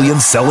 7 million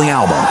selling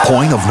album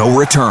Point of No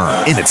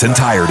Return in its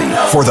entirety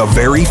for the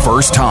very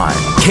first time.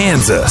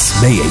 Kansas,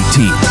 May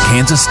 18th,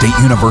 Kansas State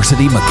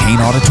University McCain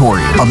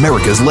Auditorium,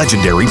 America's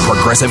legendary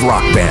progressive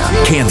rock band,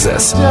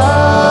 Kansas.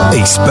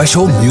 A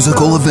special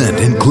musical event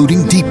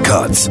including deep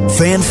cuts,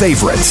 fan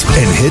favorites,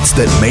 and hits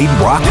that made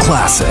rock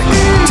classic.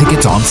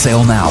 Tickets on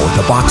sale now at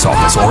the box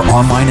office or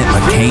online at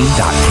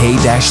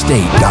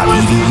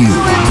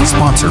mccain.k-state.edu.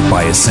 Sponsored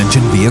by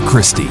Ascension Via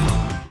Christi.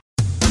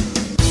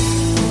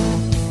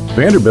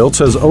 Vanderbilt's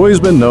has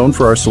always been known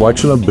for our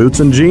selection of boots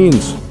and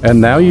jeans,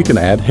 and now you can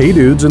add Hey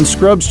Dudes and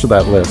scrubs to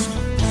that list.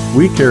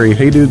 We carry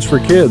Hey Dudes for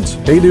kids,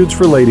 Hey Dudes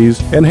for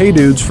ladies, and Hey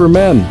Dudes for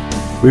men.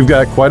 We've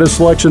got quite a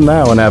selection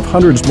now and have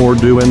hundreds more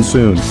due in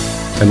soon.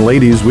 And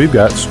ladies, we've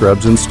got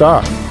scrubs in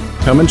stock.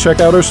 Come and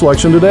check out our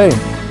selection today.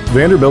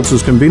 Vanderbilt's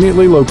is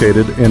conveniently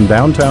located in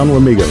downtown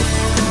Wamego.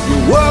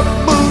 Work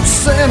boots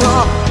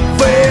center,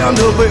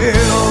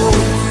 Vanderbilt.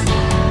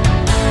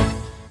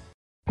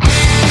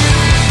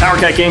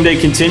 Powercat Game Day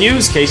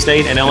continues.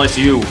 K-State and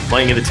LSU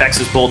playing in the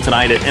Texas Bowl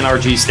tonight at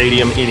NRG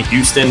Stadium in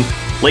Houston.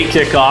 Late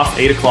kickoff,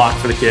 8 o'clock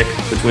for the kick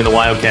between the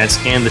Wildcats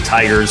and the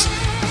Tigers.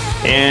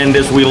 And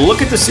as we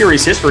look at the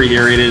series history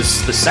here, it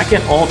is the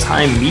second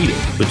all-time meeting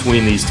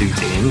between these two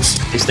teams.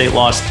 K-State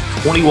lost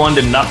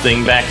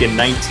 21-0 back in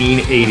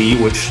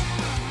 1980, which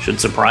should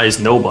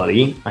surprise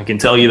nobody. I can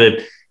tell you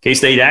that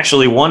K-State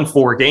actually won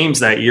 4 games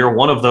that year,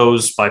 one of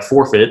those by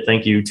forfeit,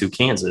 thank you to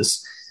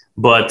Kansas.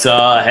 But,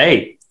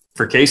 hey,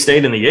 for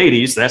K-State in the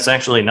 80s, that's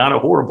actually not a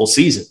horrible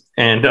season.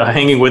 And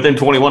hanging within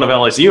 21 of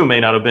LSU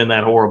may not have been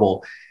that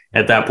horrible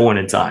at that point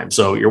in time.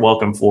 So you're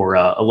welcome for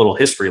a little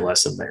history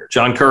lesson there.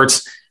 John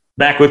Kurtz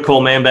back with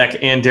Cole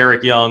Manbeck and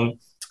Derek Young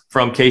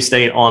from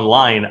K-State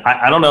Online.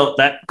 I don't know,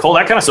 Cole,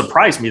 that kind of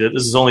surprised me that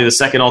this is only the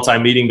second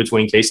all-time meeting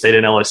between K-State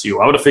and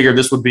LSU. I would have figured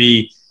this would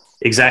be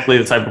exactly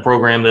the type of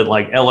program that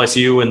like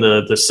LSU in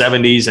the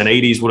 70s and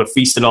 80s would have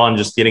feasted on,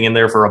 just getting in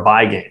there for a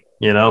bye game,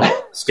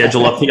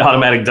 schedule up the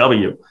automatic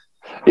W.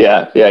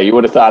 Yeah. You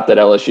would have thought that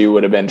LSU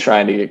would have been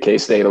trying to get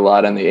K-State a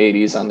lot in the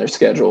 80s on their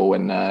schedule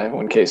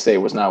when K-State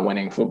was not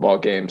winning football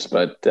games,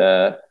 but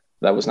that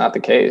was not the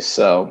case.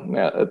 So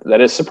yeah,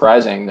 that is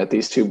surprising that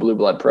these two blue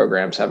blood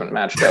programs haven't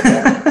matched up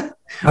more.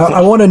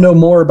 I want to know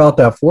more about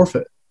that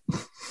forfeit.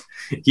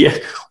 Yeah,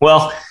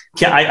 well,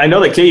 I know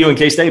that KU and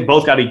K-State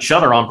both got each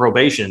other on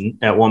probation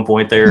at one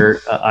point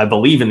there, I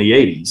believe in the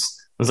 80s.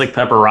 It was like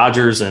Pepper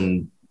Rogers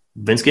and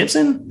Vince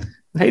Gibson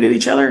hated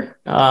each other.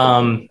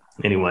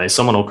 Anyway,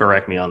 someone will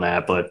correct me on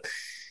that. But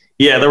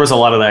Yeah, there was a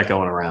lot of that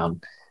going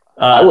around.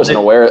 I wasn't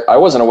aware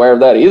of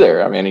that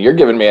either. I mean, you're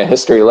giving me a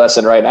history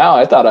lesson right now.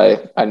 I thought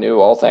I knew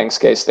all things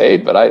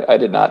K-State, but I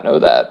did not know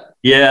that.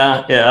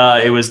 Yeah,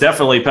 it was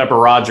definitely Pepper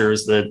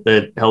Rogers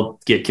that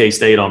helped get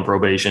K-State on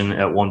probation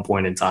at one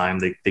point in time,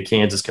 the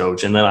Kansas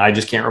coach. And then I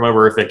just can't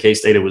remember if at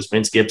K-State it was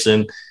Vince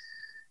Gibson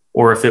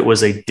or if it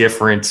was a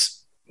different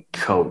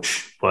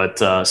coach. But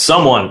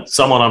someone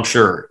I'm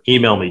sure,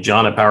 email me,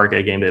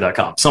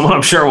 john@powercatgameday.com. Someone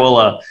I'm sure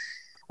will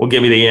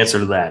give me the answer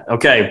to that.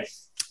 Okay.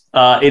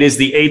 It is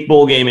the 8th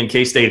bowl game in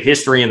K-State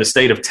history in the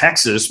state of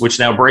Texas, which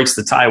now breaks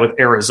the tie with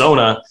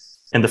Arizona.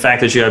 And the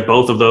fact that you have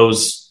both of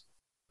those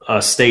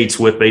states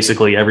with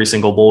basically every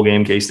single bowl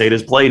game K-State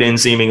has played in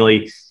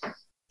seemingly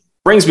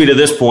brings me to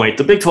this point.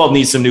 The Big 12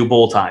 needs some new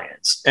bowl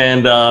tie-ins.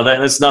 And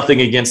that's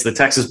nothing against the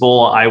Texas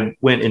Bowl. I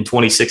went in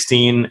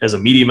 2016 as a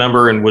media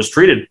member and was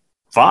treated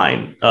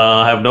fine.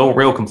 I have no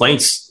real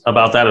complaints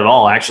about that at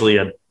all. Actually,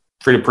 I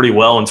treated pretty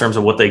well in terms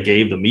of what they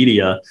gave the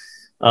media.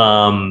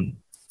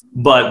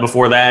 But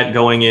before that,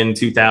 going in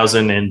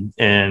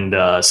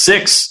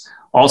 2006,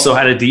 also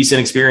had a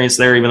decent experience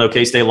there, even though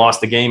K-State lost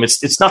the game.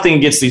 It's nothing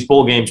against these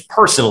bowl games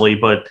personally,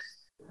 but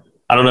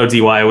I don't know,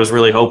 DY. I was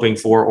really hoping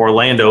for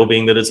Orlando,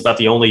 being that it's about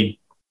the only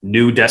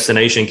new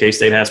destination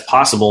K-State has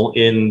possible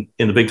in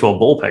the Big 12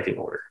 bowl pecking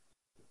order.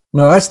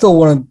 No, I still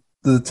wanted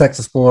the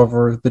Texas Bowl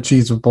over the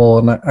Cheez-It Bowl,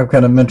 and I've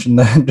kind of mentioned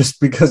that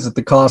just because of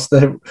the cost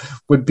that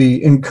would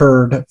be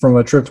incurred from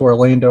a trip to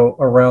Orlando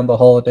around the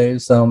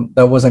holidays.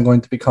 That wasn't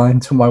going to be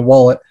kind to my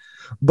wallet.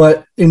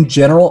 But in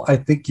general, I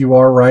think you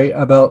are right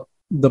about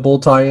the bowl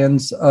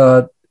tie-ins.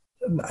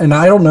 And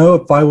I don't know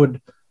if I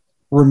would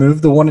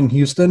remove the one in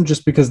Houston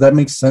just because that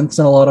makes sense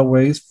in a lot of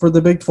ways for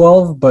the Big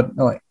 12. But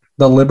like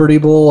the Liberty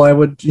Bowl, I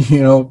would,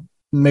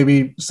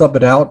 maybe sub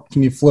it out.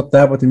 Can you flip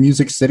that with the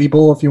Music City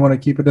Bowl if you want to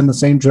keep it in the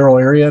same general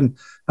area and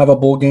have a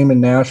bowl game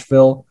in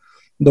Nashville?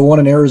 The one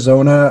in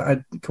Arizona,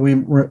 I don't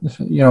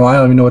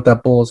even know what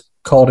that bowl is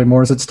called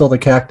anymore. Is it still the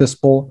Cactus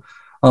Bowl?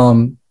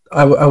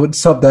 I would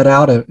sub that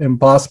out and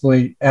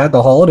possibly add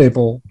the Holiday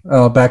Bowl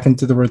back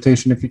into the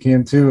rotation if you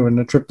can too, and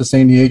a trip to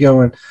San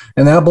Diego. And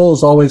that bowl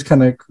is always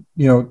kind of,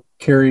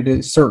 carried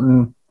a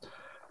certain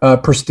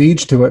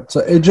prestige to it. So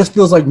it just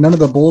feels like none of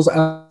the bowls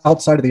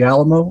outside of the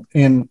Alamo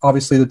and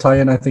obviously the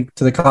tie-in, I think,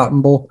 to the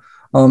Cotton Bowl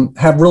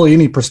have really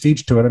any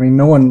prestige to it. I mean,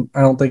 no one,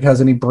 I don't think, has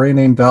any brand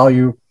name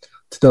value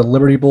to the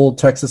Liberty Bowl,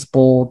 Texas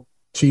Bowl,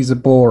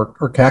 Cheez-It Bowl,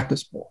 or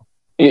Cactus Bowl.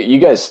 You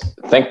guys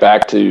think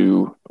back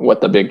to what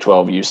the Big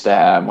 12 used to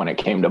have when it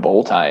came to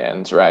bowl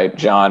tie-ins, right?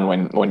 John,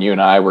 when you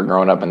and I were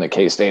growing up in the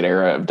K-State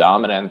era of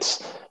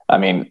dominance, I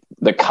mean,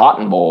 the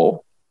Cotton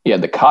Bowl, you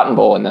had the Cotton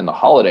Bowl and then the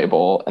Holiday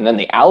Bowl, and then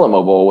the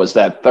Alamo Bowl was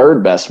that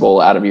third best bowl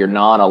out of your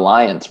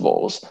non-alliance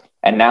bowls.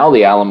 And now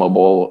the Alamo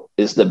Bowl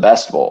is the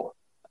best bowl.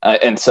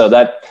 And so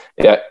that,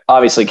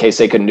 obviously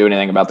K-State couldn't do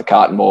anything about the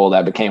Cotton Bowl.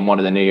 That became one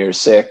of the New Year's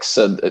Six,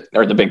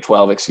 or the Big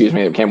 12, it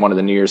became one of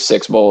the New Year's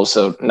Six bowls.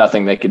 So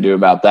nothing they could do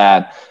about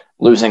that.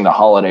 Losing the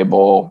Holiday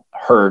Bowl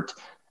hurt.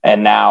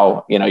 And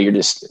now, you're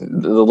just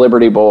the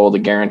Liberty Bowl, the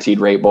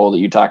Guaranteed Rate Bowl that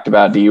you talked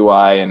about,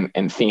 DUI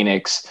and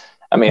Phoenix.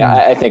 I mean,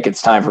 I think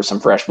it's time for some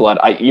fresh blood.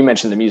 You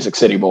mentioned the Music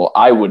City Bowl.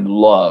 I would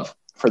love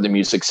for the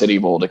Music City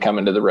Bowl to come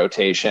into the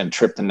rotation,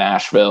 trip to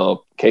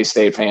Nashville.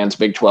 K-State fans,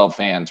 Big 12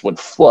 fans would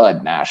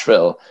flood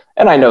Nashville.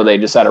 And I know they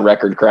just had a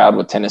record crowd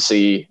with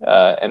Tennessee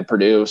and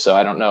Purdue, so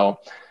I don't know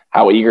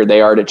how eager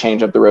they are to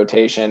change up the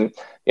rotation.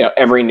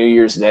 Every New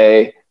Year's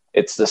Day,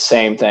 it's the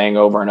same thing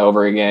over and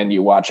over again.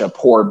 You watch a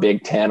poor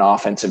Big Ten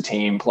offensive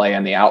team play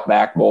in the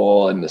Outback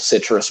Bowl and the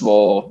Citrus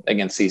Bowl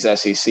against these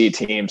SEC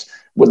teams.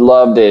 Would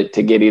love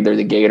to get either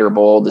the Gator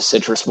Bowl, the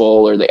Citrus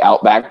Bowl, or the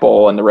Outback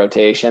Bowl in the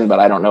rotation, but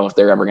I don't know if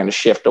they're ever going to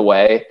shift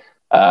away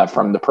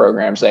from the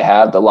programs they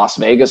have. The Las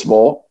Vegas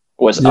Bowl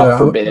was up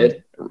for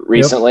bid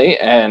recently,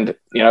 and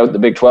the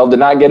Big 12 did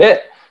not get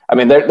it. I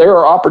mean, there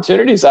are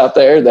opportunities out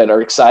there that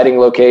are exciting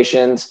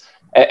locations,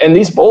 and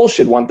these bowls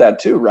should want that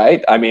too,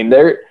 right? I mean,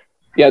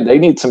 they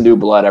need some new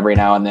blood every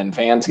now and then.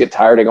 Fans get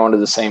tired of going to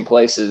the same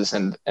places,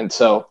 and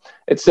so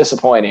it's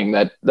disappointing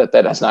that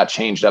has not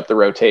changed up the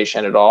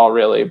rotation at all,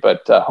 really.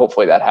 But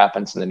hopefully that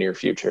happens in the near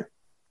future.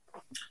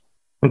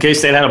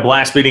 K-State had a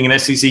blast beating an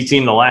SEC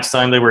team the last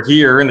time they were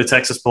here in the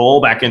Texas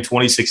Bowl back in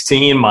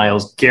 2016.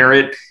 Myles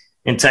Garrett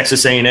and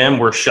Texas A&M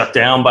were shut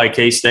down by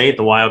K-State.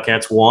 The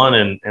Wildcats won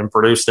and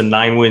produced a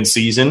 9-win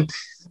season.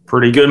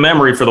 Pretty good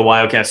memory for the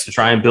Wildcats to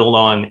try and build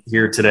on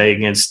here today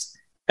against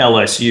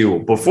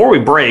LSU. Before we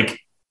break,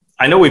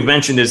 I know we've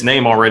mentioned his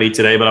name already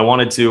today, but I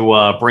wanted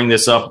to bring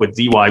this up with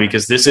DY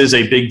because this is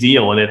a big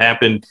deal, and it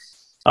happened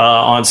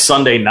on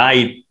Sunday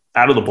night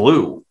out of the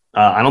blue.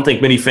 I don't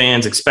think many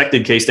fans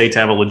expected K-State to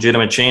have a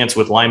legitimate chance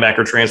with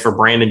linebacker transfer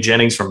Brandon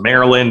Jennings from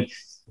Maryland,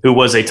 who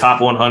was a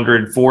top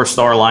 100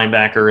 four-star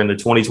linebacker in the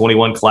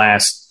 2021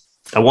 class.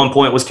 At one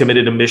point was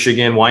committed to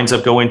Michigan, winds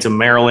up going to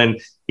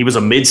Maryland. He was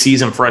a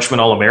midseason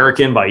freshman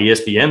All-American by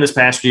ESPN this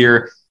past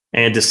year,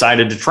 and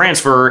decided to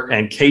transfer,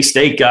 and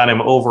K-State got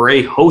him over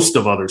a host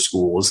of other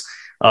schools.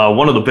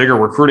 one of the bigger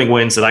recruiting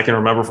wins that I can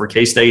remember for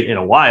K-State in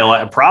a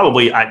while.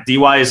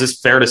 DY, is this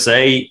fair to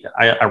say?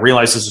 I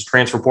realize this is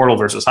transfer portal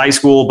versus high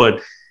school,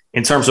 but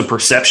in terms of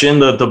perception,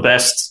 the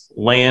best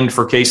land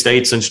for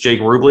K-State since Jake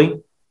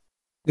Rubley?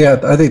 Yeah,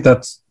 I think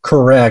that's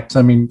correct.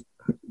 I mean,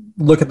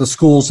 look at the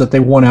schools that they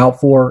won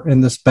out for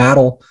in this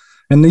battle.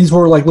 And these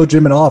were like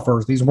legitimate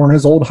offers. These weren't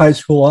his old high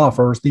school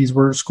offers. These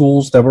were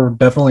schools that were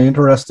definitely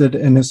interested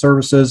in his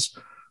services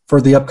for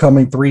the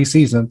upcoming 3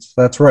 seasons.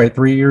 That's right.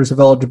 3 years of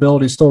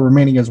eligibility still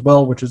remaining as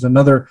well, which is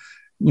another,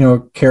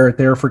 carrot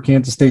there for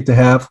Kansas State to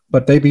have.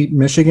 But they beat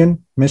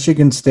Michigan,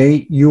 Michigan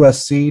State,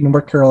 USC,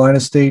 North Carolina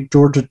State,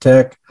 Georgia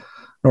Tech,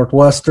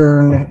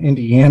 Northwestern,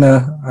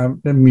 Indiana,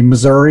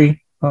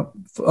 Missouri.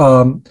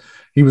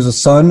 He was a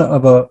son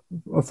of a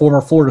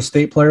former Florida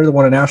State player that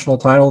won a national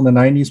title in the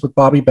 90s with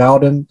Bobby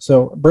Bowden.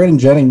 So Brandon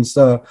Jennings,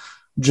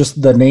 just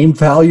the name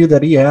value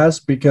that he has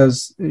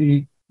because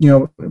he,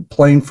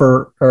 playing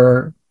for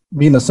or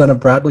being the son of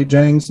Bradley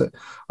Jennings,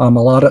 a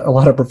lot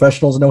of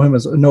professionals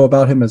know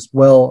about him as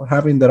well.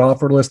 Having that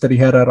offer list that he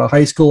had out of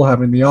high school,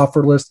 having the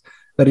offer list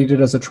that he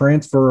did as a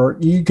transfer,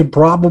 you could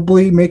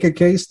probably make a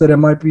case that it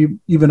might be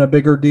even a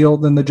bigger deal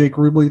than the Jake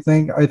Rubley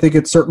thing. I think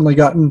it's certainly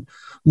gotten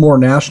more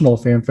national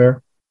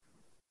fanfare.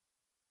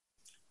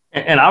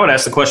 And I would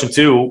ask the question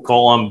too,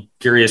 Cole, I'm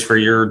curious for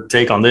your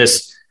take on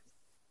this.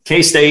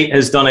 K-State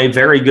has done a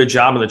very good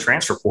job in the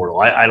transfer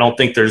portal. I don't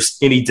think there's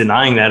any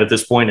denying that at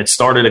this point. It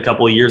started a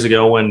couple of years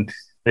ago when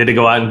they had to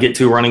go out and get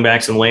 2 running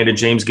backs and landed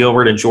James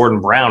Gilbert and Jordan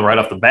Brown right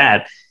off the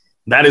bat.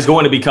 That is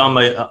going to become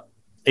a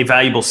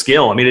valuable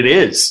skill. I mean, it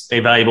is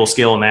a valuable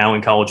skill now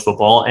in college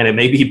football, and it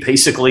may be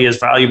basically as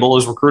valuable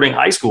as recruiting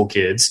high school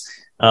kids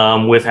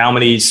with how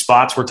many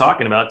spots we're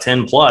talking about,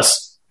 10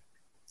 plus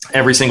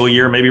every single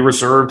year, maybe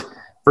reserved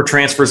for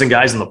transfers and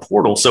guys in the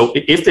portal. So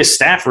if this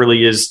staff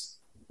really is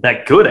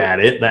that good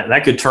at it,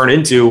 that could turn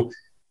into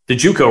the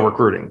JUCO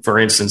recruiting, for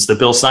instance, that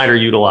Bill Snyder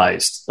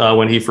utilized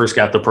when he first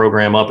got the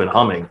program up and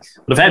humming.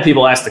 But I've had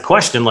people ask the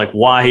question, like,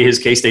 why is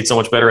K-State so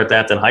much better at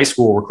that than high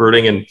school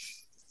recruiting? And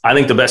I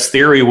think the best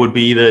theory would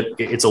be that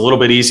it's a little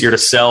bit easier to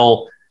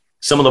sell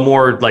some of the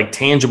more like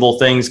tangible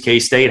things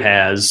K-State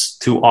has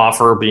to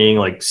offer, being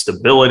like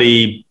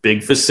stability,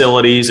 big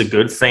facilities, a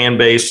good fan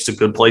base, it's a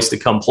good place to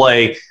come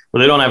play,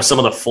 where they don't have some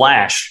of the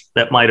flash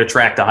that might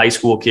attract a high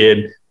school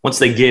kid. Once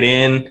they get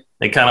in,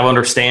 they kind of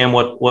understand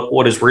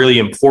what is really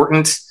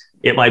important.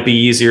 It might be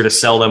easier to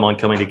sell them on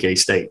coming to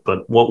K-State.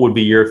 But what would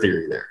be your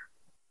theory there?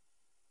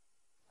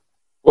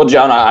 Well,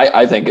 John,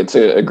 I think it's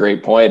a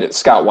great point.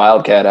 Scott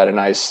Wildcat had a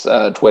nice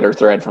Twitter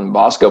thread from the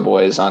Bosco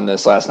Boys on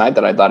this last night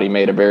that I thought he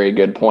made a very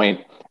good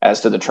point as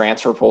to the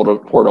transfer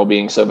portal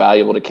being so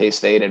valuable to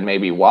K-State, and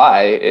maybe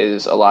why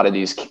is a lot of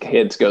these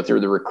kids go through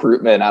the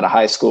recruitment out of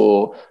high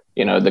school,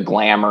 the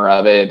glamour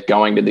of it,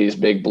 going to these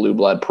big blue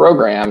blood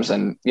programs.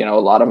 And, a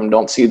lot of them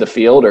don't see the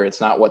field, or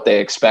it's not what they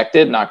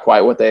expected, not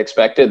quite what they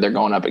expected. They're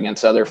going up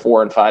against other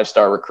 4- and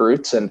 5-star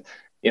recruits. And,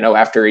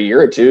 after a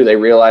year or two, they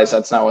realize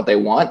that's not what they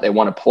want. They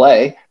want to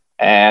play.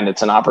 And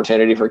it's an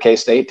opportunity for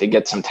K-State to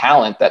get some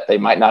talent that they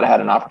might not have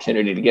had an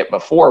opportunity to get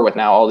before with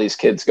now all these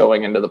kids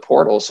going into the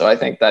portal. So I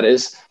think that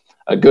is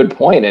a good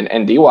point.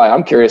 And DY,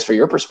 I'm curious for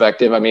your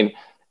perspective. I mean,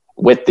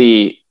 with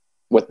the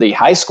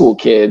high school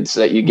kids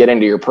that you get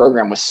into your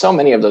program, with so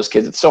many of those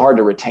kids, it's so hard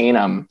to retain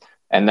them,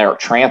 and they're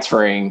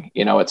transferring,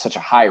 at such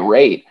a high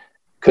rate.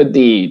 Could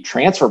the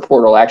transfer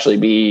portal actually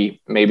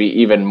be maybe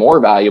even more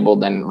valuable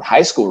than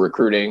high school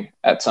recruiting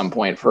at some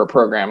point for a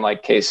program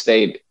like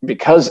K-State,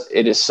 because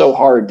it is so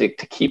hard to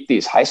keep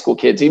these high school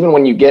kids, even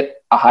when you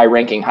get a high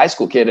ranking high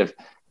school kid, if,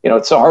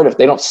 it's so hard if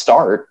they don't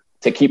start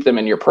to keep them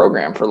in your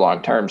program for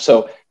long term.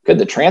 So could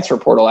the transfer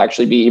portal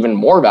actually be even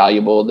more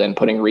valuable than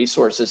putting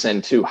resources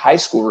into high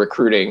school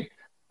recruiting?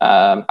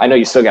 I know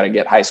you still got to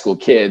get high school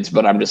kids,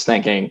 but I'm just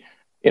thinking,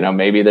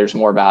 maybe there's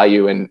more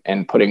value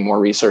in putting more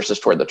resources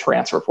toward the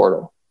transfer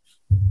portal.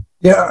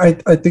 Yeah,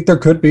 I think there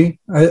could be.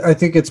 I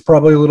think it's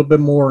probably a little bit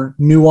more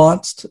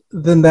nuanced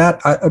than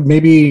that.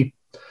 Maybe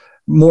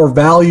more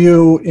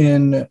value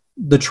in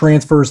the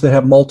transfers that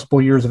have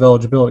multiple years of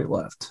eligibility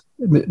left.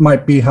 It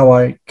might be how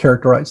I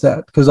characterize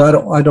that, because I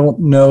don't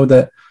know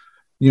that,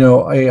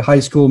 a high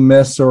school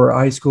miss or a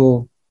high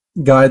school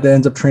guy that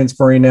ends up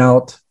transferring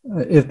out,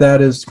 if that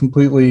is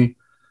completely,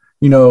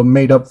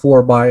 made up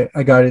for by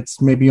a guy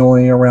that's maybe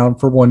only around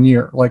for 1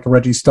 year, like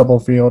Reggie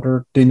Stubblefield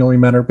or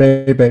Daniel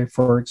Bebe,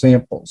 for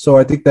example. So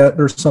I think that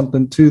there's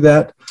something to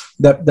that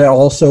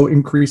also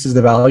increases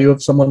the value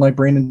of someone like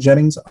Brandon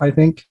Jennings, I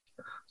think.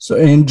 So,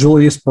 and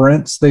Julius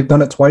Brents, they've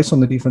done it twice on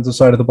the defensive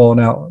side of the ball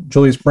now.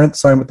 Julius Brents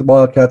signed with the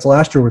Wildcats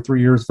last year with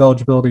 3 years of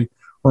eligibility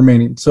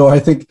remaining. So I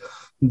think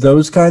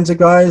those kinds of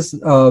guys,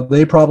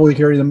 they probably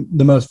carry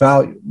the most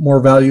value, more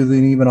value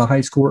than even a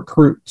high school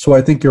recruit. So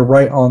I think you're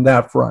right on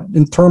that front.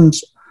 In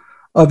terms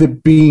of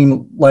it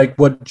being like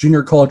what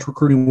junior college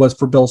recruiting was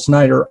for Bill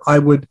Snyder, I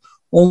would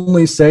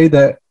only say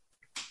that,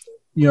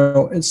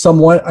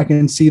 somewhat I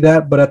can see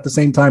that, but at the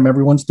same time,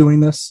 everyone's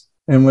doing this.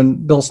 And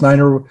when Bill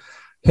Snyder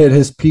hit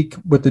his peak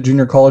with the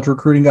junior college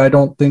recruiting, I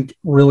don't think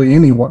really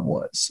anyone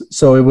was.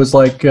 So it was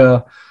like,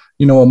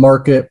 a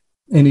market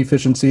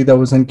inefficiency that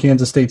was in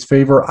Kansas State's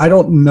favor. I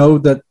don't know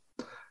that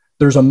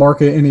there's a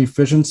market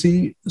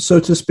inefficiency, so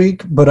to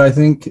speak, but I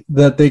think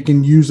that they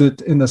can use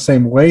it in the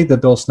same way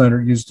that Bill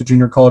Snyder used the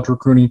junior college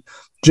recruiting,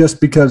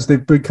 just because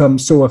they've become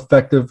so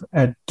effective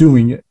at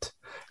doing it.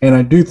 And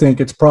I do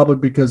think it's probably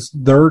because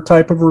their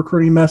type of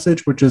recruiting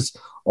message, which is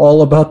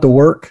all about the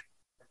work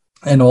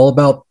and all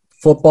about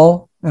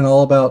football and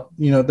all about,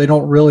 they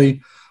don't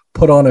really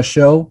put on a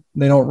show.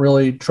 They don't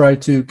really try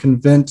to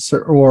convince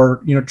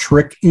or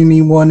trick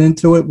anyone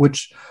into it,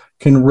 which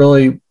can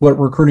really, what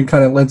recruiting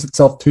kind of lends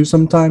itself to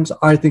sometimes.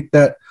 I think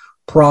that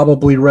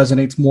probably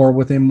resonates more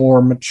with a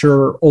more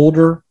mature,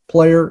 older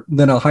player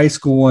than a high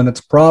school one.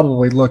 It's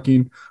probably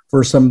looking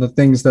for some of the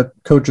things that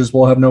coaches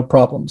will have no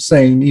problem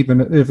saying,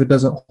 even if it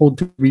doesn't hold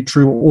to be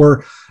true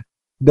or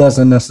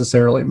doesn't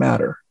necessarily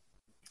matter.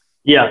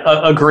 Yeah,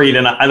 agreed.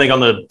 And I think on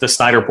the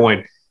Snyder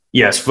point,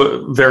 yes,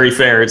 very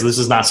fair. This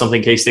is not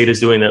something K-State is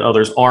doing that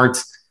others aren't.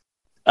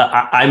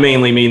 I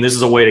mainly mean this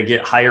is a way to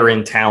get higher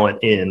end talent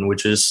in,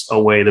 which is a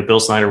way that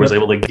Bill Snyder was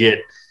able to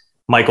get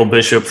Michael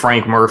Bishop,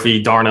 Frank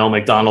Murphy, Darnell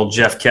McDonald,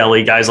 Jeff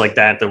Kelly, guys like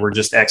that were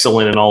just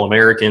excellent and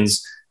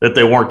All-Americans that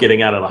they weren't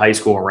getting out of the high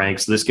school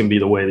ranks. This can be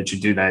the way that you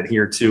do that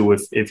here too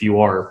if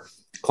you are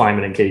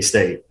climbing in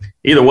K-State.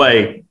 Either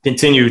way,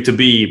 continue to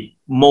be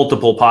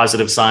multiple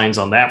positive signs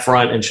on that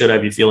front and should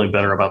have you feeling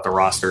better about the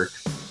roster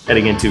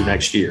heading into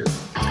next year.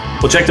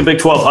 We'll check the Big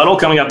 12 huddle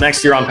coming up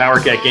next year on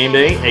Powercat Game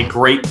Day. A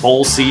great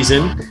bowl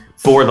season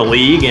for the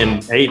league,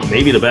 and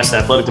maybe the best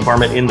athletic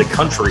department in the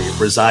country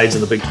resides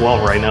in the Big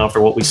 12 right now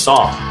after what we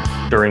saw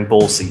during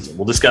bowl season.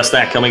 We'll discuss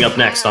that coming up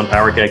next on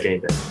Powercat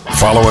Game Day.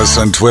 Follow us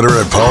on Twitter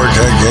at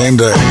Powercat Game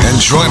Day and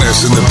join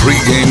us in the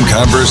pregame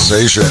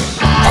conversation.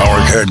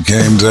 Powercat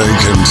Game Day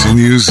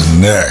continues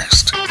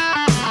next.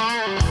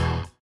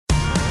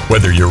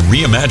 Whether you're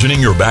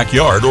reimagining your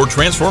backyard or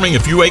transforming a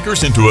few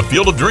acres into a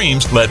field of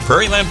dreams, let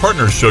Prairieland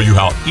Partners show you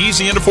how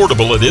easy and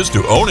affordable it is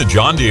to own a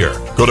John Deere.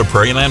 Go to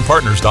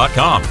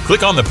prairielandpartners.com.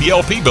 Click on the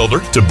PLP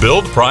builder to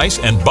build, price,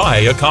 and buy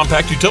a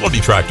compact utility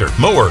tractor,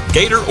 mower,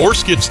 gator, or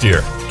skid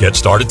steer. Get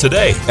started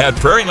today at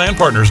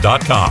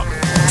prairielandpartners.com.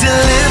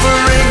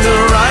 Delivering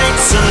the right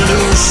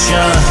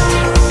solution.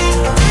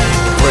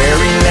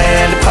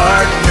 Prairieland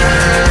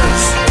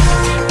Partners.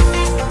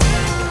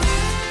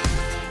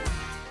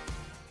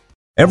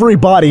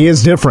 Everybody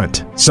is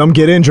different. Some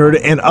get injured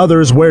and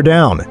others wear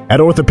down.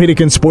 At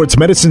Orthopedic and Sports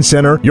Medicine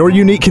Center, your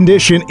unique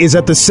condition is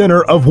at the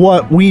center of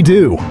what we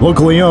do.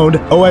 Locally owned,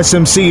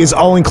 OSMC is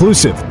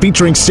all-inclusive,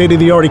 featuring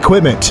state-of-the-art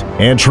equipment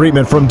and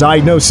treatment from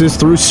diagnosis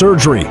through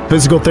surgery,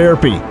 physical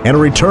therapy, and a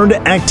return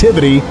to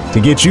activity to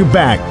get you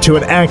back to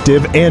an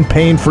active and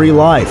pain-free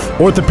life.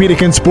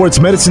 Orthopedic and Sports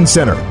Medicine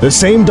Center, the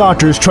same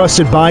doctors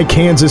trusted by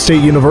Kansas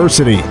State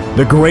University.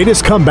 The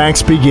greatest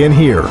comebacks begin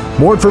here.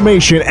 More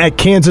information at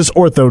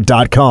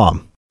kansasortho.com.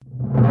 The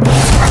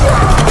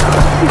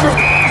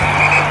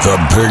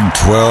Big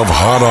 12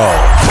 Huddle.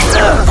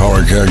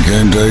 Powercat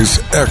Game Day's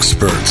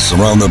experts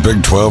around the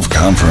Big 12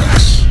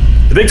 Conference.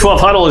 The Big 12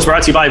 Huddle is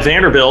brought to you by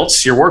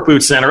Vanderbilt's, your work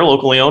boot center,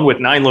 locally owned with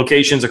 9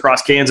 locations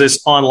across Kansas,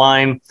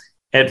 online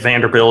at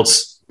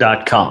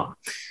vanderbilts.com.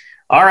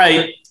 All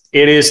right,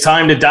 it is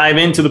time to dive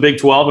into the Big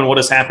 12 and what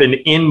has happened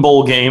in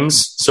bowl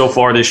games so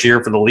far this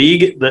year for the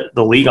league.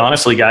 The league,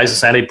 honestly, guys, has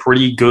had a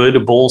pretty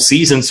good bowl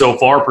season so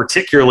far,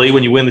 particularly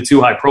when you win the 2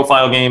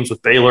 high-profile games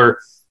with Baylor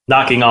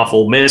knocking off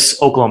Ole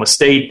Miss, Oklahoma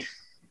State,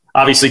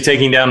 obviously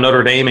taking down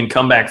Notre Dame in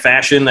comeback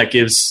fashion. That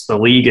gives the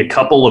league a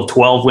couple of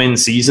 12-win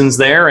seasons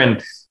there,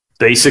 and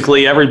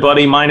basically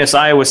everybody minus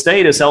Iowa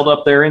State has held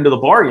up their end of the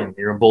bargain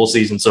here in bowl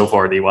season so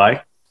far,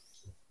 DY.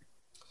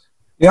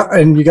 Yeah,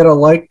 and you got to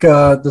like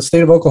the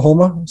state of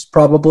Oklahoma has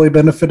probably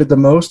benefited the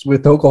most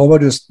with Oklahoma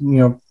just,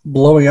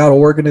 blowing out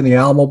Oregon in the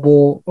Alamo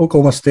Bowl.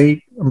 Oklahoma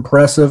State,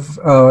 impressive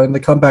in the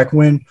comeback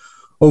win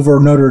over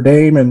Notre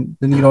Dame. And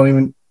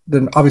then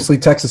then obviously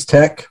Texas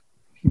Tech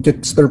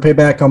gets their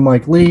payback on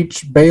Mike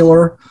Leach.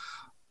 Baylor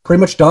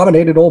pretty much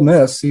dominated Ole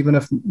Miss, even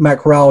if Matt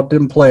Corral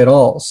didn't play at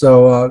all.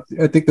 So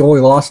I think the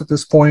only loss at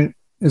this point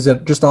is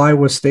at just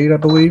Iowa State, I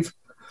believe.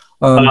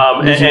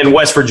 And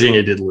West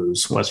Virginia did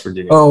lose. West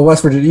Virginia. Oh,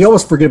 West Virginia. You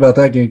always forget about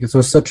that game because it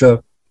was such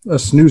a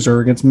snoozer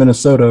against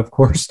Minnesota, of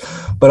course.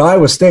 But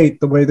Iowa State,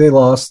 the way they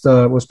lost,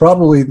 was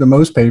probably the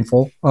most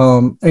painful.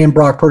 And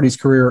Brock Purdy's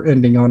career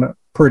ending on a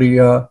pretty,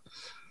 I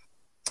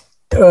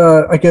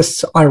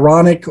guess,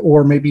 ironic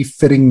or maybe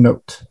fitting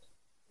note.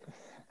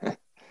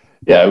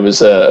 Yeah, it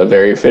was a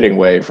very fitting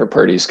way for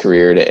Purdy's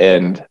career to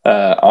end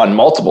on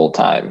multiple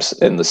times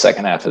in the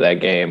second half of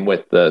that game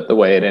with the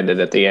way it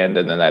ended at the end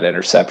and then that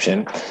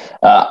interception.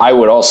 I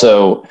would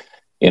also,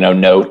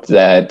 note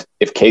that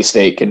if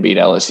K-State can beat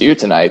LSU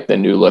tonight, the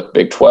new look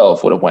Big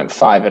 12 would have went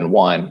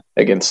 5-1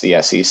 against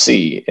the SEC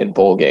in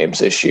bowl games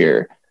this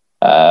year.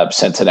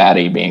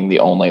 Cincinnati being the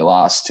only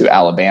loss to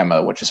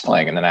Alabama, which is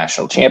playing in the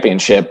national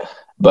championship,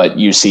 but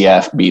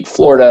UCF beat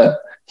Florida,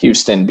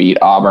 Houston beat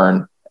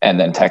Auburn, And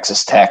then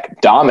Texas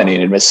Tech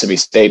dominated Mississippi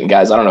State. And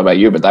guys, I don't know about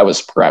you, but that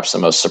was perhaps the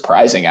most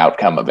surprising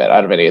outcome of it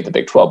out of any of the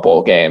Big 12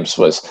 bowl games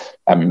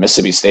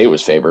Mississippi State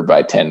was favored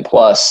by 10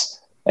 plus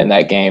in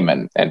that game,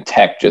 and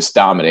Tech just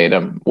dominated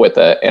them with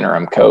an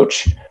interim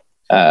coach.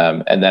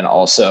 And then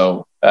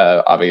also,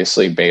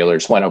 obviously,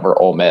 Baylor's went over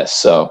Ole Miss.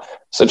 So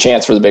it's a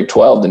chance for the Big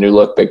 12, the new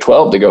look Big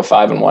 12, to go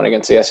 5-1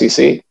 against the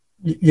SEC.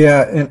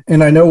 Yeah,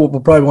 and I know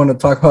we'll probably want to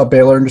talk about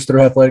Baylor and just their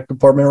athletic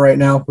department right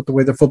now with the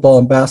way their football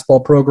and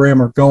basketball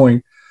program are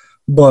going.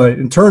 But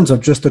in terms of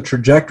just the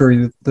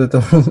trajectory,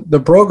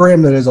 the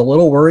program that is a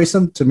little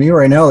worrisome to me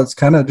right now, it's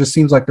kind of just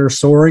seems like they're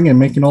soaring and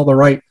making all the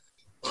right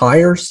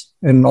hires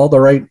and all the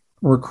right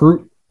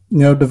recruit,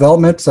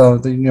 developments,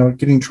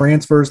 getting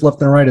transfers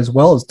left and right, as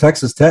well as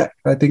Texas Tech.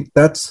 I think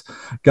that's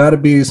got to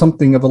be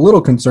something of a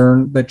little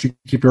concern that you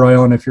keep your eye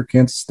on if you're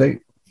Kansas State.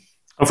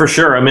 Oh, for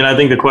sure. I mean, I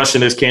think the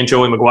question is, can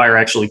Joey McGuire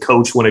actually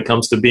coach when it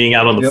comes to being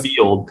out on the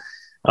field?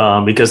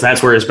 Because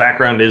that's where his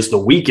background is the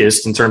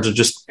weakest in terms of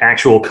just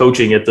actual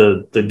coaching at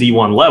the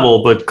D1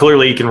 level. But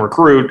clearly he can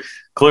recruit.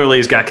 Clearly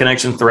he's got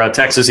connections throughout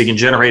Texas. He can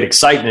generate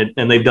excitement,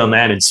 and they've done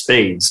that in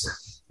spades.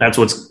 That's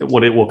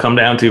what it will come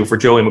down to for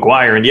Joey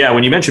McGuire. And, yeah,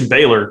 when you mentioned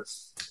Baylor,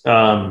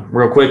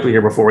 real quickly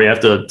here before we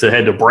have to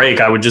head to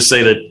break, I would just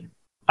say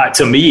that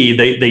to me,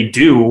 they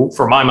do,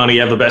 for my money,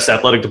 have the best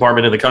athletic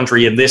department in the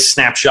country in this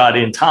snapshot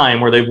in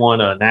time where they've won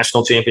a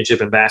national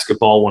championship in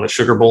basketball, won a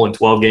Sugar Bowl in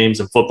 12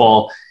 games in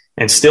football,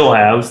 and still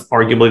have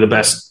arguably the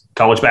best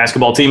college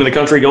basketball team in the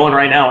country going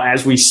right now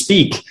as we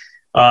speak.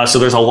 So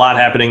there's a lot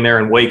happening there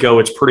in Waco.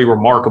 It's pretty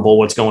remarkable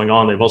what's going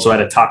on. They've also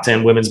had a top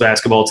 10 women's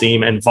basketball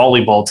team and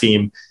volleyball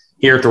team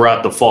here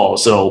throughout the fall.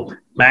 So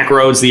Mack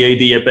Rhodes, the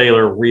AD at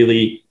Baylor,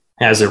 really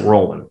has it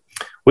rolling.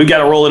 We've got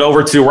to roll it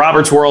over to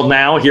Robert's World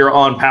now here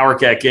on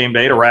Powercat Game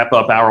Day to wrap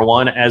up Hour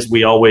 1, as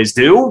we always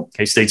do.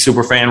 K-State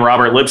superfan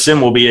Robert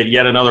Lipson will be at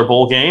yet another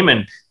bowl game,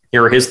 and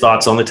here are his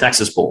thoughts on the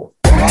Texas Bowl.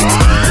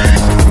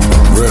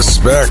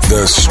 Respect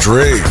the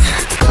streak.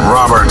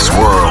 Robert's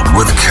World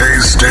with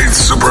K-State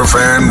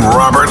superfan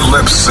Robert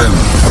Lipson.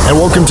 And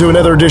welcome to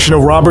another edition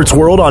of Robert's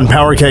World on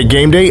Powercat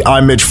Game Day.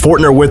 I'm Mitch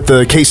Fortner with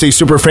the K-State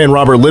superfan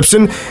Robert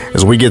Lipson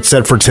as we get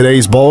set for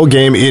today's bowl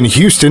game in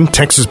Houston,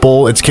 Texas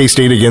Bowl. It's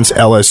K-State against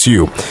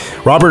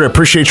LSU. Robert, I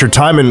appreciate your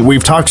time, and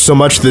we've talked so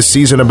much this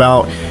season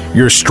about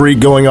your streak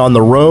going on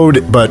the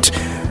road, but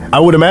I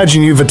would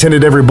imagine you've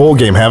attended every bowl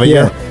game, haven't you?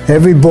 Yeah,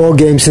 every bowl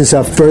game since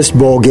our first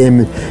bowl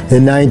game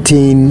in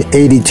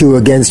 1982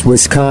 against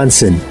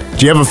Wisconsin.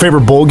 Do you have a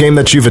favorite bowl game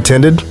that you've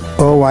attended?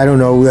 Oh, I don't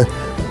know.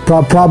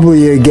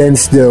 Probably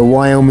against the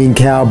Wyoming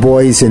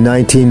Cowboys in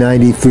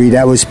 1993.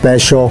 That was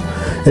special.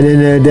 And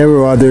then there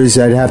were others.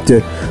 I'd have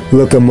to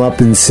look them up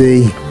and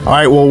see. All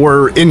right, well,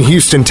 we're in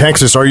Houston,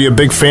 Texas. Are you a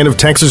big fan of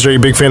Texas? Are you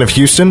a big fan of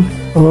Houston?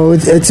 Oh,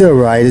 it's all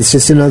right. It's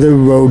just another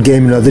road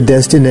game, another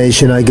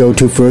destination I go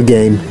to for a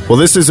game. Well,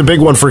 this is a big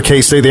one for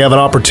K-State. They have an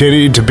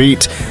opportunity to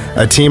beat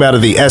a team out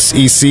of the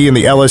SEC, and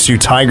the LSU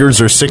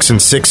Tigers are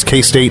 6-6.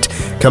 K-State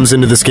comes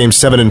into this game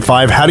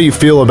 7-5. How do you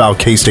feel about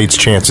K-State's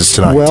chances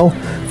tonight? Well,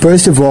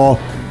 first of all,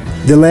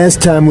 the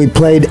last time we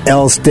played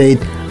L State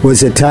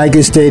was at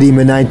Tiger Stadium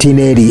in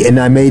 1980, and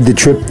I made the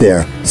trip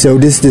there. So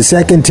this is the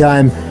second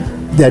time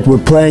that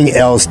we're playing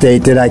L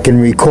State that I can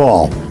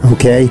recall,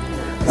 okay?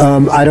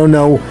 I don't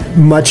know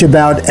much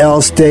about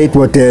L State,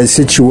 what the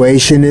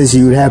situation is.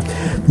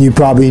 You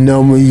probably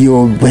know,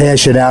 you'll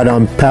hash it out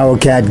on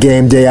Powercat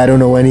Game Day. I don't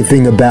know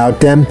anything about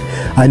them.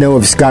 I know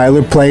if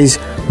Skyler plays,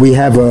 we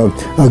have a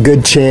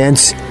good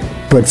chance,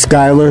 but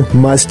Skyler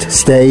must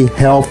stay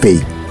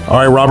healthy. All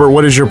right, Robert,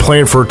 what is your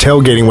plan for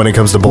tailgating when it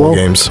comes to bowl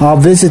games? I'll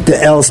visit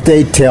the L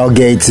State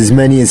tailgates, as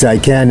many as I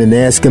can, and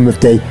ask them if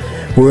they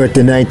were at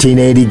the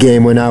 1980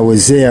 game when I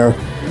was there.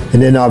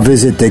 And then I'll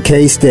visit the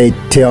K-State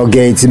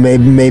tailgates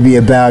maybe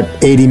about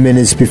 80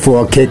 minutes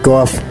before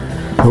kickoff.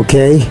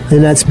 Okay?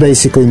 And that's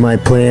basically my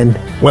plan.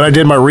 When I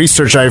did my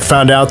research, I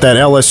found out that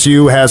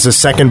LSU has the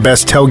second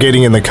best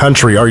tailgating in the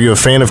country. Are you a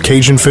fan of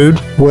Cajun food?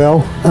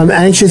 Well, I'm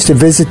anxious to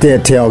visit their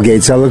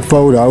tailgates. I look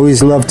forward. I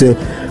always love to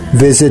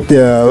visit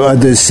the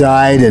other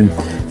side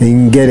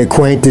and get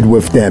acquainted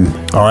with them.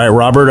 All right,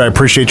 Robert, I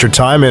appreciate your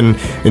time and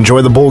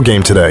enjoy the bowl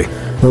game today.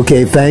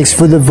 Okay, thanks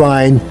for the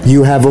vine.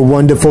 You have a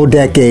wonderful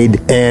decade,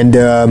 and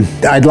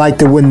I'd like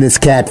to win this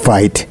cat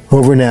fight.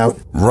 Over and out.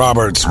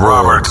 Robert's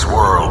World.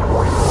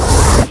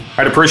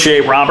 I'd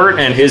appreciate Robert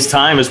and his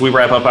time as we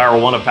wrap up Hour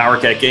 1 of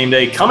Powercat Game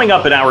Day. Coming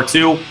up in Hour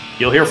 2,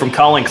 you'll hear from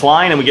Colin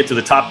Klein, and we get to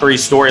the top 3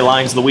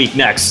 storylines of the week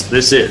next.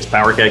 This is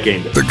Powercat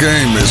Game Day. The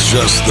game is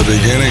just the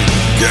beginning.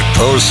 Get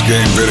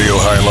post-game video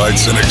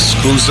highlights and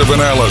exclusive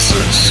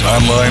analysis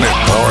online at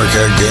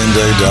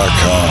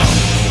PowerCatGameDay.com.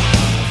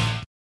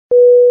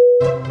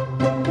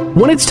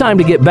 When it's time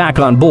to get back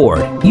on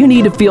board, you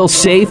need to feel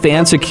safe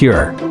and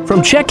secure.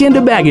 From check-in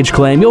to baggage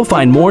claim, you'll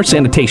find more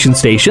sanitation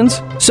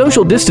stations,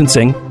 social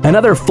distancing, and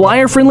other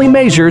flyer-friendly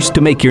measures to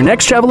make your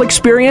next travel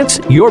experience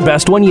your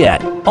best one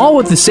yet. All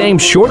with the same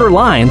shorter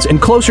lines and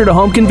closer to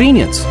home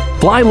convenience.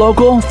 Fly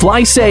local,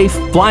 fly safe,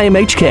 fly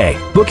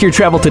MHK. Book your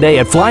travel today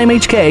at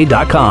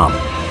flymhk.com.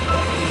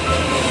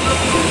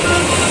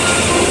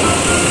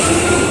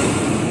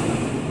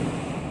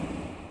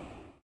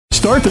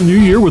 Start the new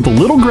year with a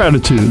little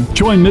gratitude.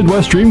 Join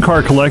Midwest Dream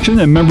Car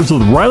Collection and members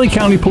of the Riley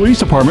County Police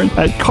Department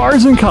at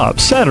Cars and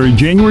Cops, Saturday,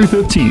 January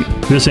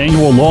 15th. This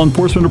annual Law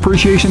Enforcement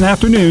Appreciation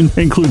Afternoon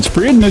includes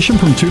free admission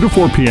from 2 to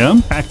 4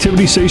 p.m.,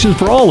 activity stations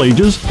for all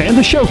ages, and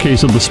a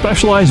showcase of the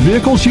specialized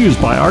vehicles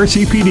used by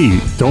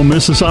RCPD. Don't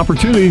miss this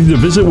opportunity to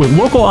visit with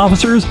local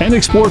officers and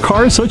explore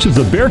cars such as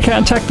the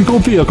Bearcat Technical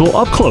Vehicle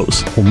up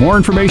close. For more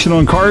information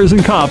on Cars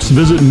and Cops,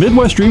 visit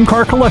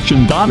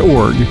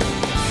MidwestDreamCarCollection.org.